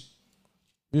 He's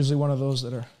usually one of those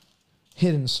that are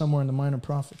hidden somewhere in the minor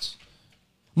prophets.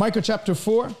 Micah chapter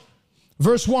 4,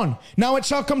 verse 1. Now it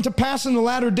shall come to pass in the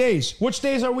latter days. Which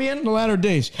days are we in? The latter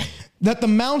days. That the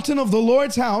mountain of the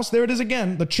Lord's house, there it is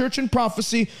again, the church in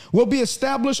prophecy, will be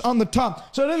established on the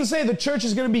top. So it doesn't say the church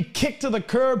is going to be kicked to the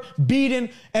curb, beaten,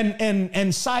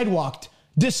 and sidewalked,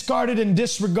 discarded and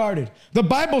disregarded. The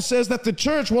Bible says that the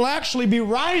church will actually be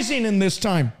rising in this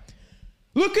time.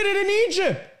 Look at it in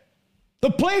Egypt.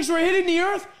 The plagues were hitting the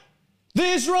earth. The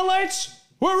Israelites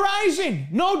were rising.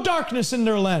 No darkness in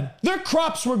their land. Their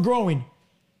crops were growing.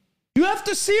 You have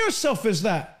to see yourself as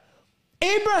that.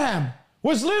 Abraham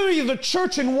was literally the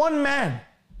church in one man.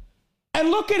 And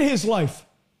look at his life.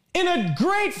 In a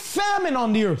great famine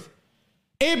on the earth,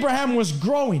 Abraham was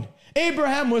growing.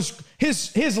 Abraham was,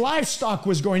 his livestock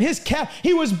was growing.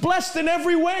 He was blessed in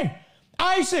every way.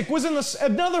 Isaac was in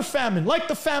another famine, like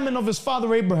the famine of his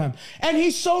father Abraham. And he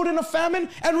sowed in a famine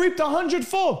and reaped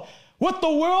 100-fold. What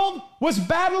the world was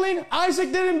battling,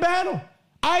 Isaac didn't battle.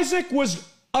 Isaac was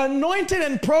anointed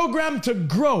and programmed to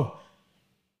grow,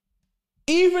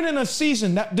 even in a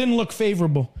season that didn't look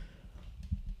favorable.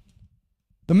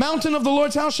 The mountain of the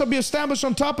Lord's house shall be established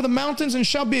on top of the mountains and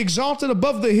shall be exalted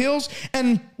above the hills,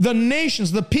 and the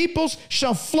nations, the peoples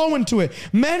shall flow into it.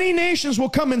 Many nations will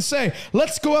come and say,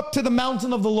 let's go up to the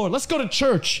mountain of the Lord. Let's go to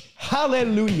church.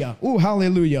 Hallelujah. Ooh,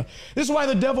 hallelujah. This is why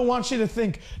the devil wants you to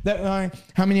think that,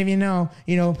 how many of you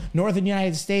know, Northern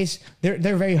United States, they're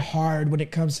very hard when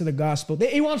it comes to the gospel.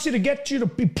 He wants you to get you to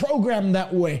be programmed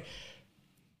that way.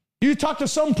 You talk to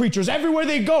some preachers, everywhere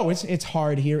they go, it's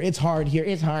hard here, it's hard here,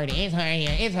 it's hard here,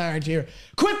 it's hard here.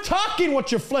 Quit talking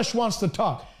what your flesh wants to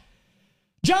talk.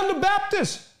 John the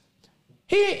Baptist,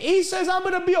 he says, I'm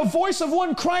going to be a voice of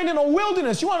one crying in a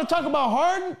wilderness. You want to talk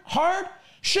about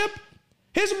hardship?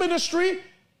 His ministry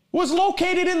was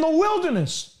located in the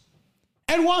wilderness.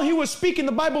 And while he was speaking,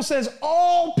 the Bible says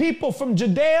all people from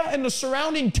Judea and the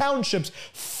surrounding townships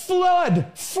flooded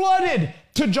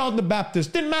to John the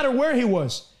Baptist. Didn't matter where he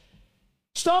was.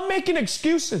 Stop making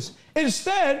excuses.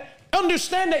 Instead,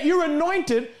 understand that you're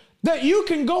anointed, that you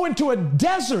can go into a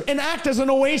desert and act as an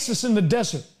oasis in the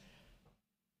desert.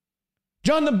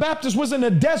 John the Baptist was in a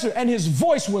desert and his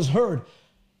voice was heard.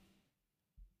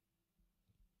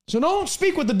 So don't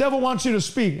speak what the devil wants you to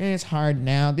speak. It's hard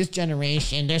now. This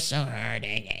generation, they're so hard.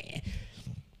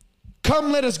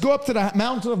 Come, let us go up to the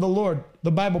mountain of the Lord.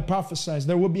 The Bible prophesies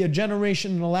there will be a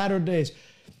generation in the latter days.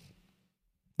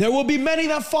 There will be many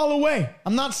that fall away.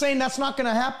 I'm not saying that's not going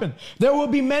to happen. There will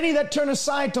be many that turn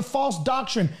aside to false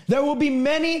doctrine. There will be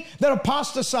many that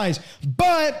apostatize.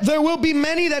 But there will be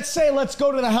many that say, let's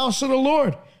go to the house of the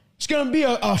Lord. It's going to be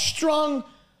a strong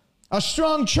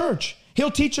church. He'll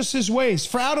teach us his ways.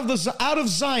 For out of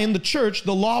Zion, the church,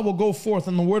 the law will go forth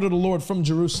and the word of the Lord from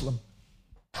Jerusalem.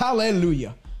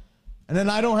 Hallelujah. And then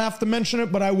I don't have to mention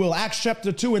it, but I will. Acts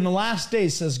chapter 2, in the last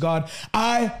days, says God,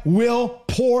 I will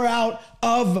pour out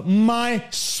of my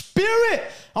spirit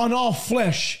on all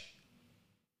flesh.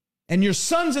 And your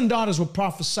sons and daughters will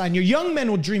prophesy, and your young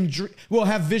men will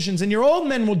have visions, and your old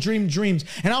men will dream dreams.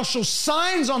 And I'll show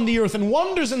signs on the earth and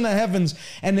wonders in the heavens,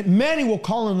 and many will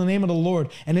call on the name of the Lord.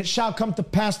 And it shall come to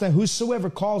pass that whosoever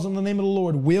calls on the name of the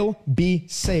Lord will be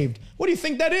saved. What do you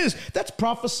think that is? That's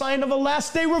prophesying of a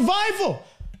last day revival.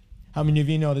 How many of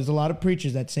you know there's a lot of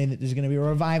preachers that say that there's going to be a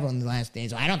revival in the last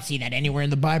days? Well, I don't see that anywhere in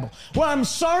the Bible. Well, I'm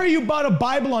sorry you bought a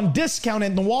Bible on discount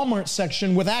in the Walmart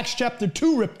section with Acts chapter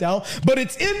 2 ripped out, but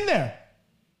it's in there.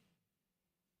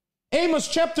 Amos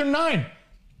chapter 9,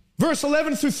 verse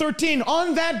 11 through 13.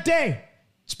 On that day,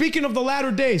 speaking of the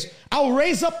latter days, I'll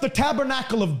raise up the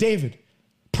tabernacle of David.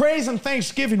 Praise and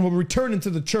thanksgiving will return into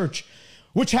the church,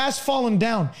 which has fallen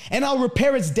down, and I'll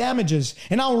repair its damages,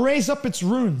 and I'll raise up its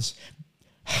ruins.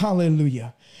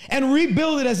 Hallelujah. And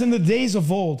rebuild it as in the days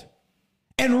of old.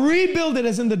 And rebuild it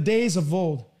as in the days of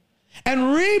old.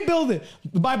 and rebuild it.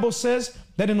 The Bible says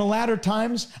that in the latter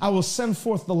times, I will send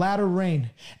forth the latter rain,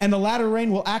 and the latter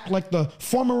rain will act like the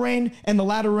former rain and the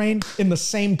latter rain in the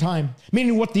same time.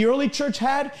 Meaning what the early church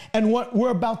had and what we're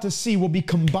about to see will be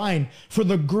combined for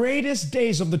the greatest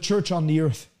days of the church on the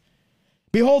earth.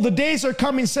 Behold, the days are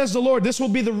coming, says the Lord. This will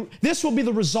be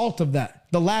the result of that,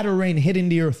 the latter rain hitting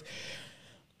the earth.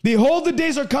 Behold, the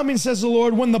days are coming, says the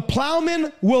Lord, when the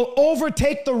plowman will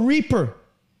overtake the reaper.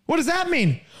 What does that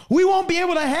mean? We won't be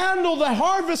able to handle the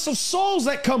harvest of souls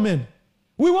that come in.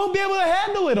 We won't be able to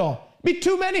handle it all. Be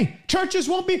too many. Churches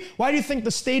won't be. Why do you think the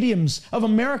stadiums of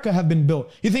America have been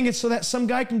built? You think it's so that some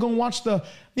guy can go and watch the,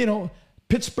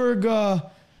 Pittsburgh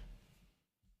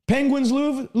Penguins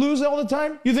lose all the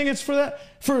time? You think it's for that?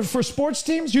 For sports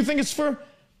teams? You think it's for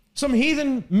some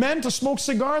heathen men to smoke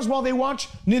cigars while they watch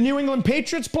the New England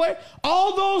Patriots play?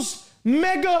 All those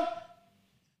mega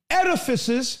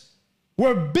edifices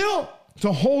were built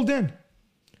to hold in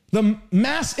the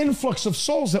mass influx of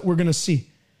souls that we're going to see.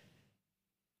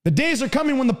 The days are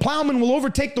coming when the plowman will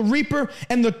overtake the reaper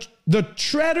and the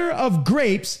treader of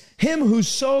grapes, him who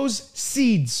sows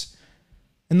seeds.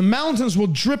 And the mountains will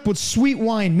drip with sweet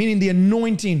wine, meaning the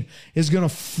anointing is going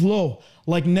to flow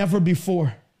like never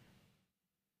before.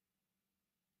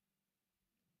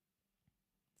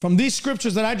 From these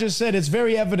scriptures that I just said, it's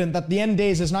very evident that the end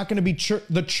days is not going to be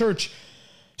the church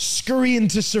scurrying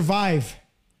to survive,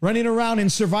 running around in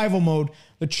survival mode.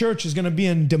 The church is going to be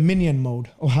in dominion mode.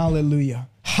 Oh, hallelujah.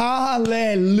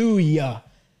 Hallelujah.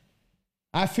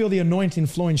 I feel the anointing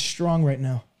flowing strong right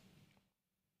now.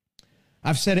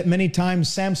 I've said it many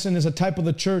times. Samson is a type of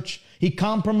the church. He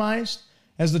compromised,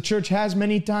 as the church has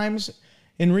many times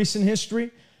in recent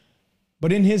history.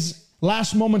 But in his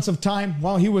last moments of time,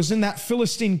 while he was in that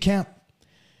Philistine camp,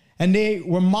 and they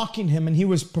were mocking him, and he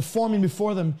was performing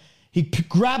before them, he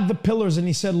grabbed the pillars and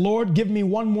he said, Lord, give me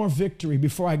one more victory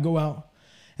before I go out.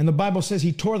 And the Bible says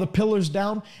he tore the pillars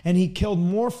down and he killed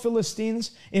more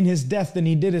Philistines in his death than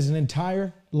he did his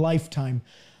entire lifetime.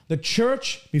 The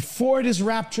church, before it is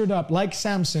raptured up, like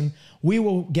Samson, we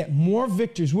will get more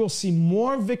victories. We'll see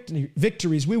more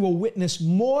victories. We will witness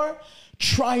more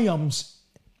triumphs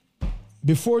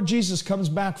before Jesus comes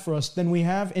back for us than we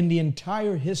have in the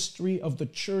entire history of the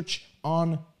church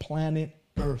on planet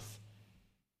Earth.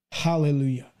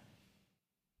 Hallelujah.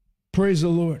 Praise the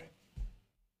Lord.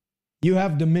 You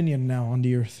have dominion now on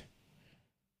the earth.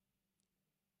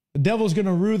 The devil's going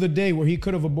to rue the day where he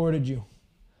could have aborted you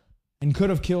and could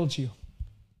have killed you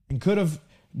and could have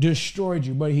destroyed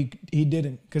you, but he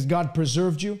didn't, because God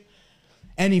preserved you,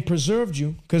 and he preserved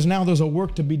you because now there's a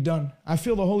work to be done. I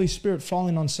feel the Holy Spirit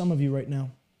falling on some of you right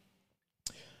now.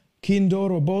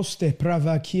 Kindoro boste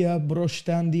pravakia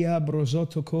brostandia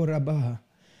brozoto korabaha.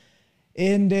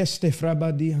 Endeste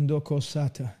frabadi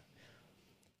andokosata.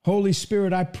 Holy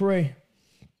Spirit, I pray,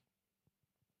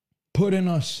 put in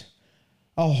us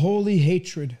a holy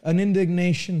hatred, an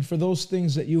indignation for those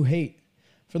things that you hate,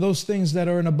 for those things that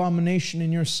are an abomination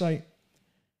in your sight,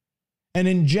 and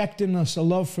inject in us a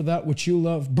love for that which you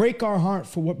love. Break our heart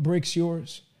for what breaks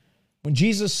yours. When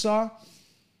Jesus saw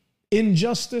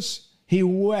injustice, he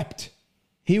wept.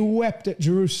 He wept at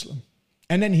Jerusalem,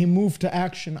 and then he moved to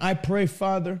action. I pray,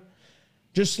 Father,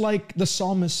 just like the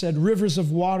psalmist said, rivers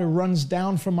of water runs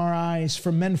down from our eyes,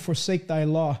 for men forsake thy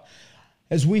law.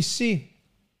 As we see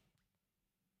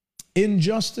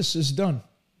injustice is done,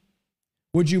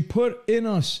 would you put in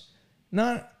us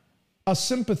not a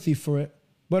sympathy for it,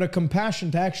 but a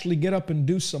compassion to actually get up and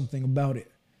do something about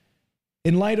it?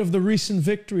 In light of the recent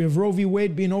victory of Roe v.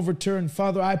 Wade being overturned,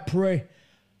 Father, I pray,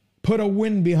 put a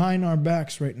wind behind our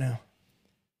backs right now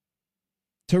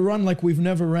to run like we've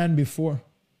never ran before.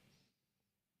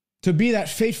 To be that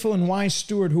faithful and wise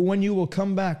steward who, when you will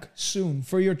come back soon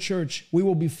for your church, we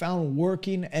will be found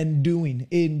working and doing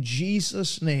in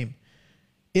Jesus' name.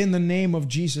 In the name of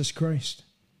Jesus Christ.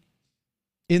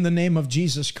 In the name of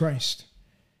Jesus Christ.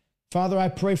 Father, I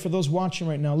pray for those watching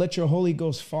right now. Let your Holy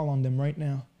Ghost fall on them right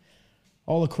now.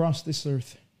 All across this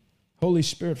earth. Holy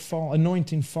Spirit, fall.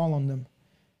 Anointing, fall on them.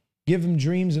 Give them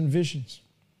dreams and visions.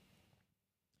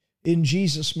 In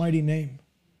Jesus' mighty name.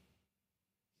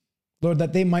 Lord,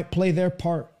 that they might play their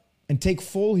part and take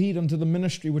full heed unto the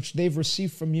ministry which they've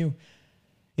received from you,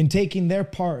 in taking their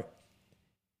part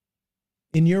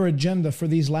in your agenda for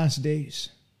these last days.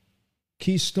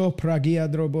 Kisto pragia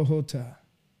drobohota.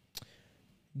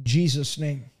 Jesus'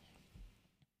 name.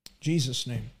 Jesus'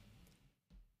 name.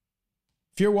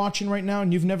 If you're watching right now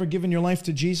and you've never given your life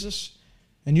to Jesus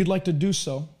and you'd like to do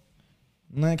so,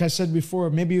 like I said before,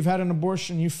 maybe you've had an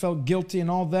abortion, you felt guilty and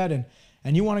all that,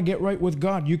 and you want to get right with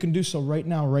God, you can do so right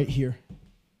now, right here.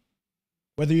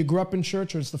 Whether you grew up in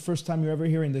church or it's the first time you're ever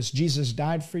hearing this, Jesus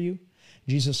died for you.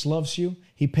 Jesus loves you.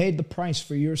 He paid the price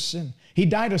for your sin. He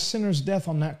died a sinner's death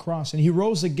on that cross, and he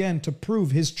rose again to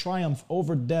prove his triumph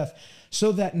over death,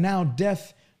 so that now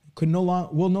death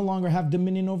will no longer have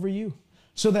dominion over you,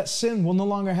 so that sin will no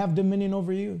longer have dominion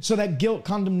over you, so that guilt,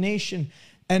 condemnation,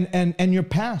 and your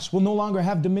past will no longer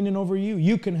have dominion over you.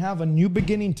 You can have a new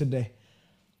beginning today.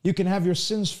 You can have your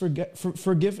sins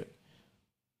forgiven.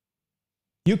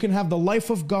 You can have the life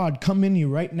of God come in you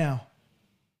right now,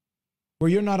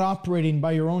 where you're not operating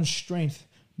by your own strength,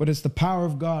 but it's the power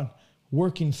of God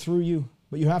working through you.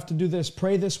 But you have to do this.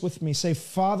 Pray this with me. Say,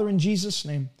 Father, in Jesus'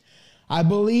 name, I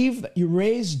believe that you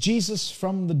raised Jesus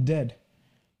from the dead,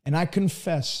 and I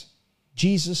confess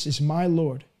Jesus is my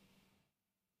Lord.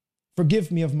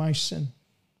 Forgive me of my sin.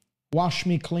 Wash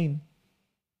me clean.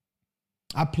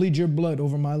 I plead your blood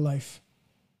over my life.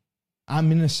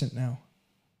 I'm innocent now.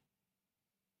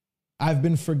 I've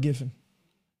been forgiven.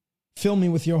 Fill me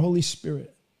with your Holy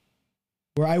Spirit.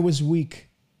 Where I was weak,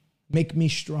 make me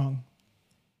strong.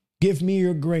 Give me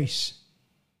your grace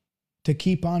to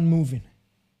keep on moving.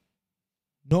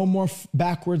 No more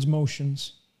backwards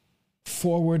motions,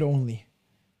 forward only.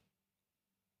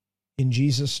 In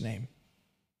Jesus' name.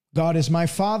 God is my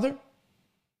Father.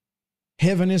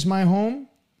 Heaven is my home.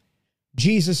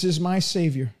 Jesus is my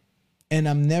Savior. And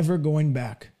I'm never going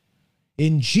back.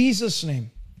 In Jesus' name,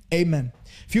 amen.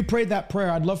 If you prayed that prayer,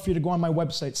 I'd love for you to go on my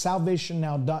website,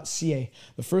 salvationnow.ca.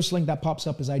 The first link that pops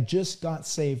up is I just got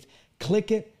saved.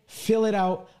 Click it, fill it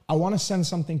out. I want to send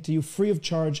something to you free of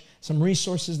charge, some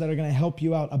resources that are going to help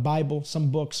you out, a Bible,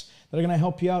 some books that are going to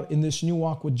help you out in this new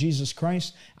walk with Jesus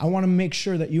Christ. I want to make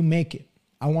sure that you make it.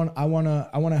 I want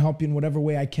to help you in whatever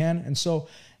way I can. And so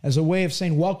as a way of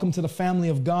saying welcome to the family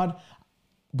of God,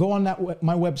 go on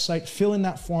my website, fill in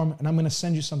that form, and I'm going to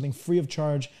send you something free of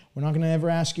charge. We're not going to ever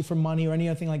ask you for money or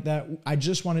anything like that. I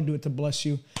just want to do it to bless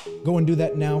you. Go and do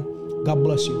that now. God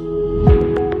bless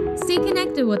you. Stay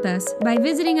connected with us by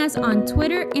visiting us on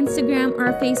Twitter, Instagram,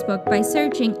 or Facebook by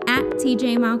searching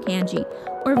 @TJ Malkanji,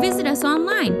 or visit us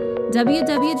online,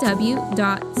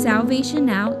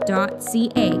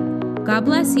 www.salvationnow.ca. God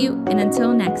bless you, and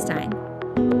until next time.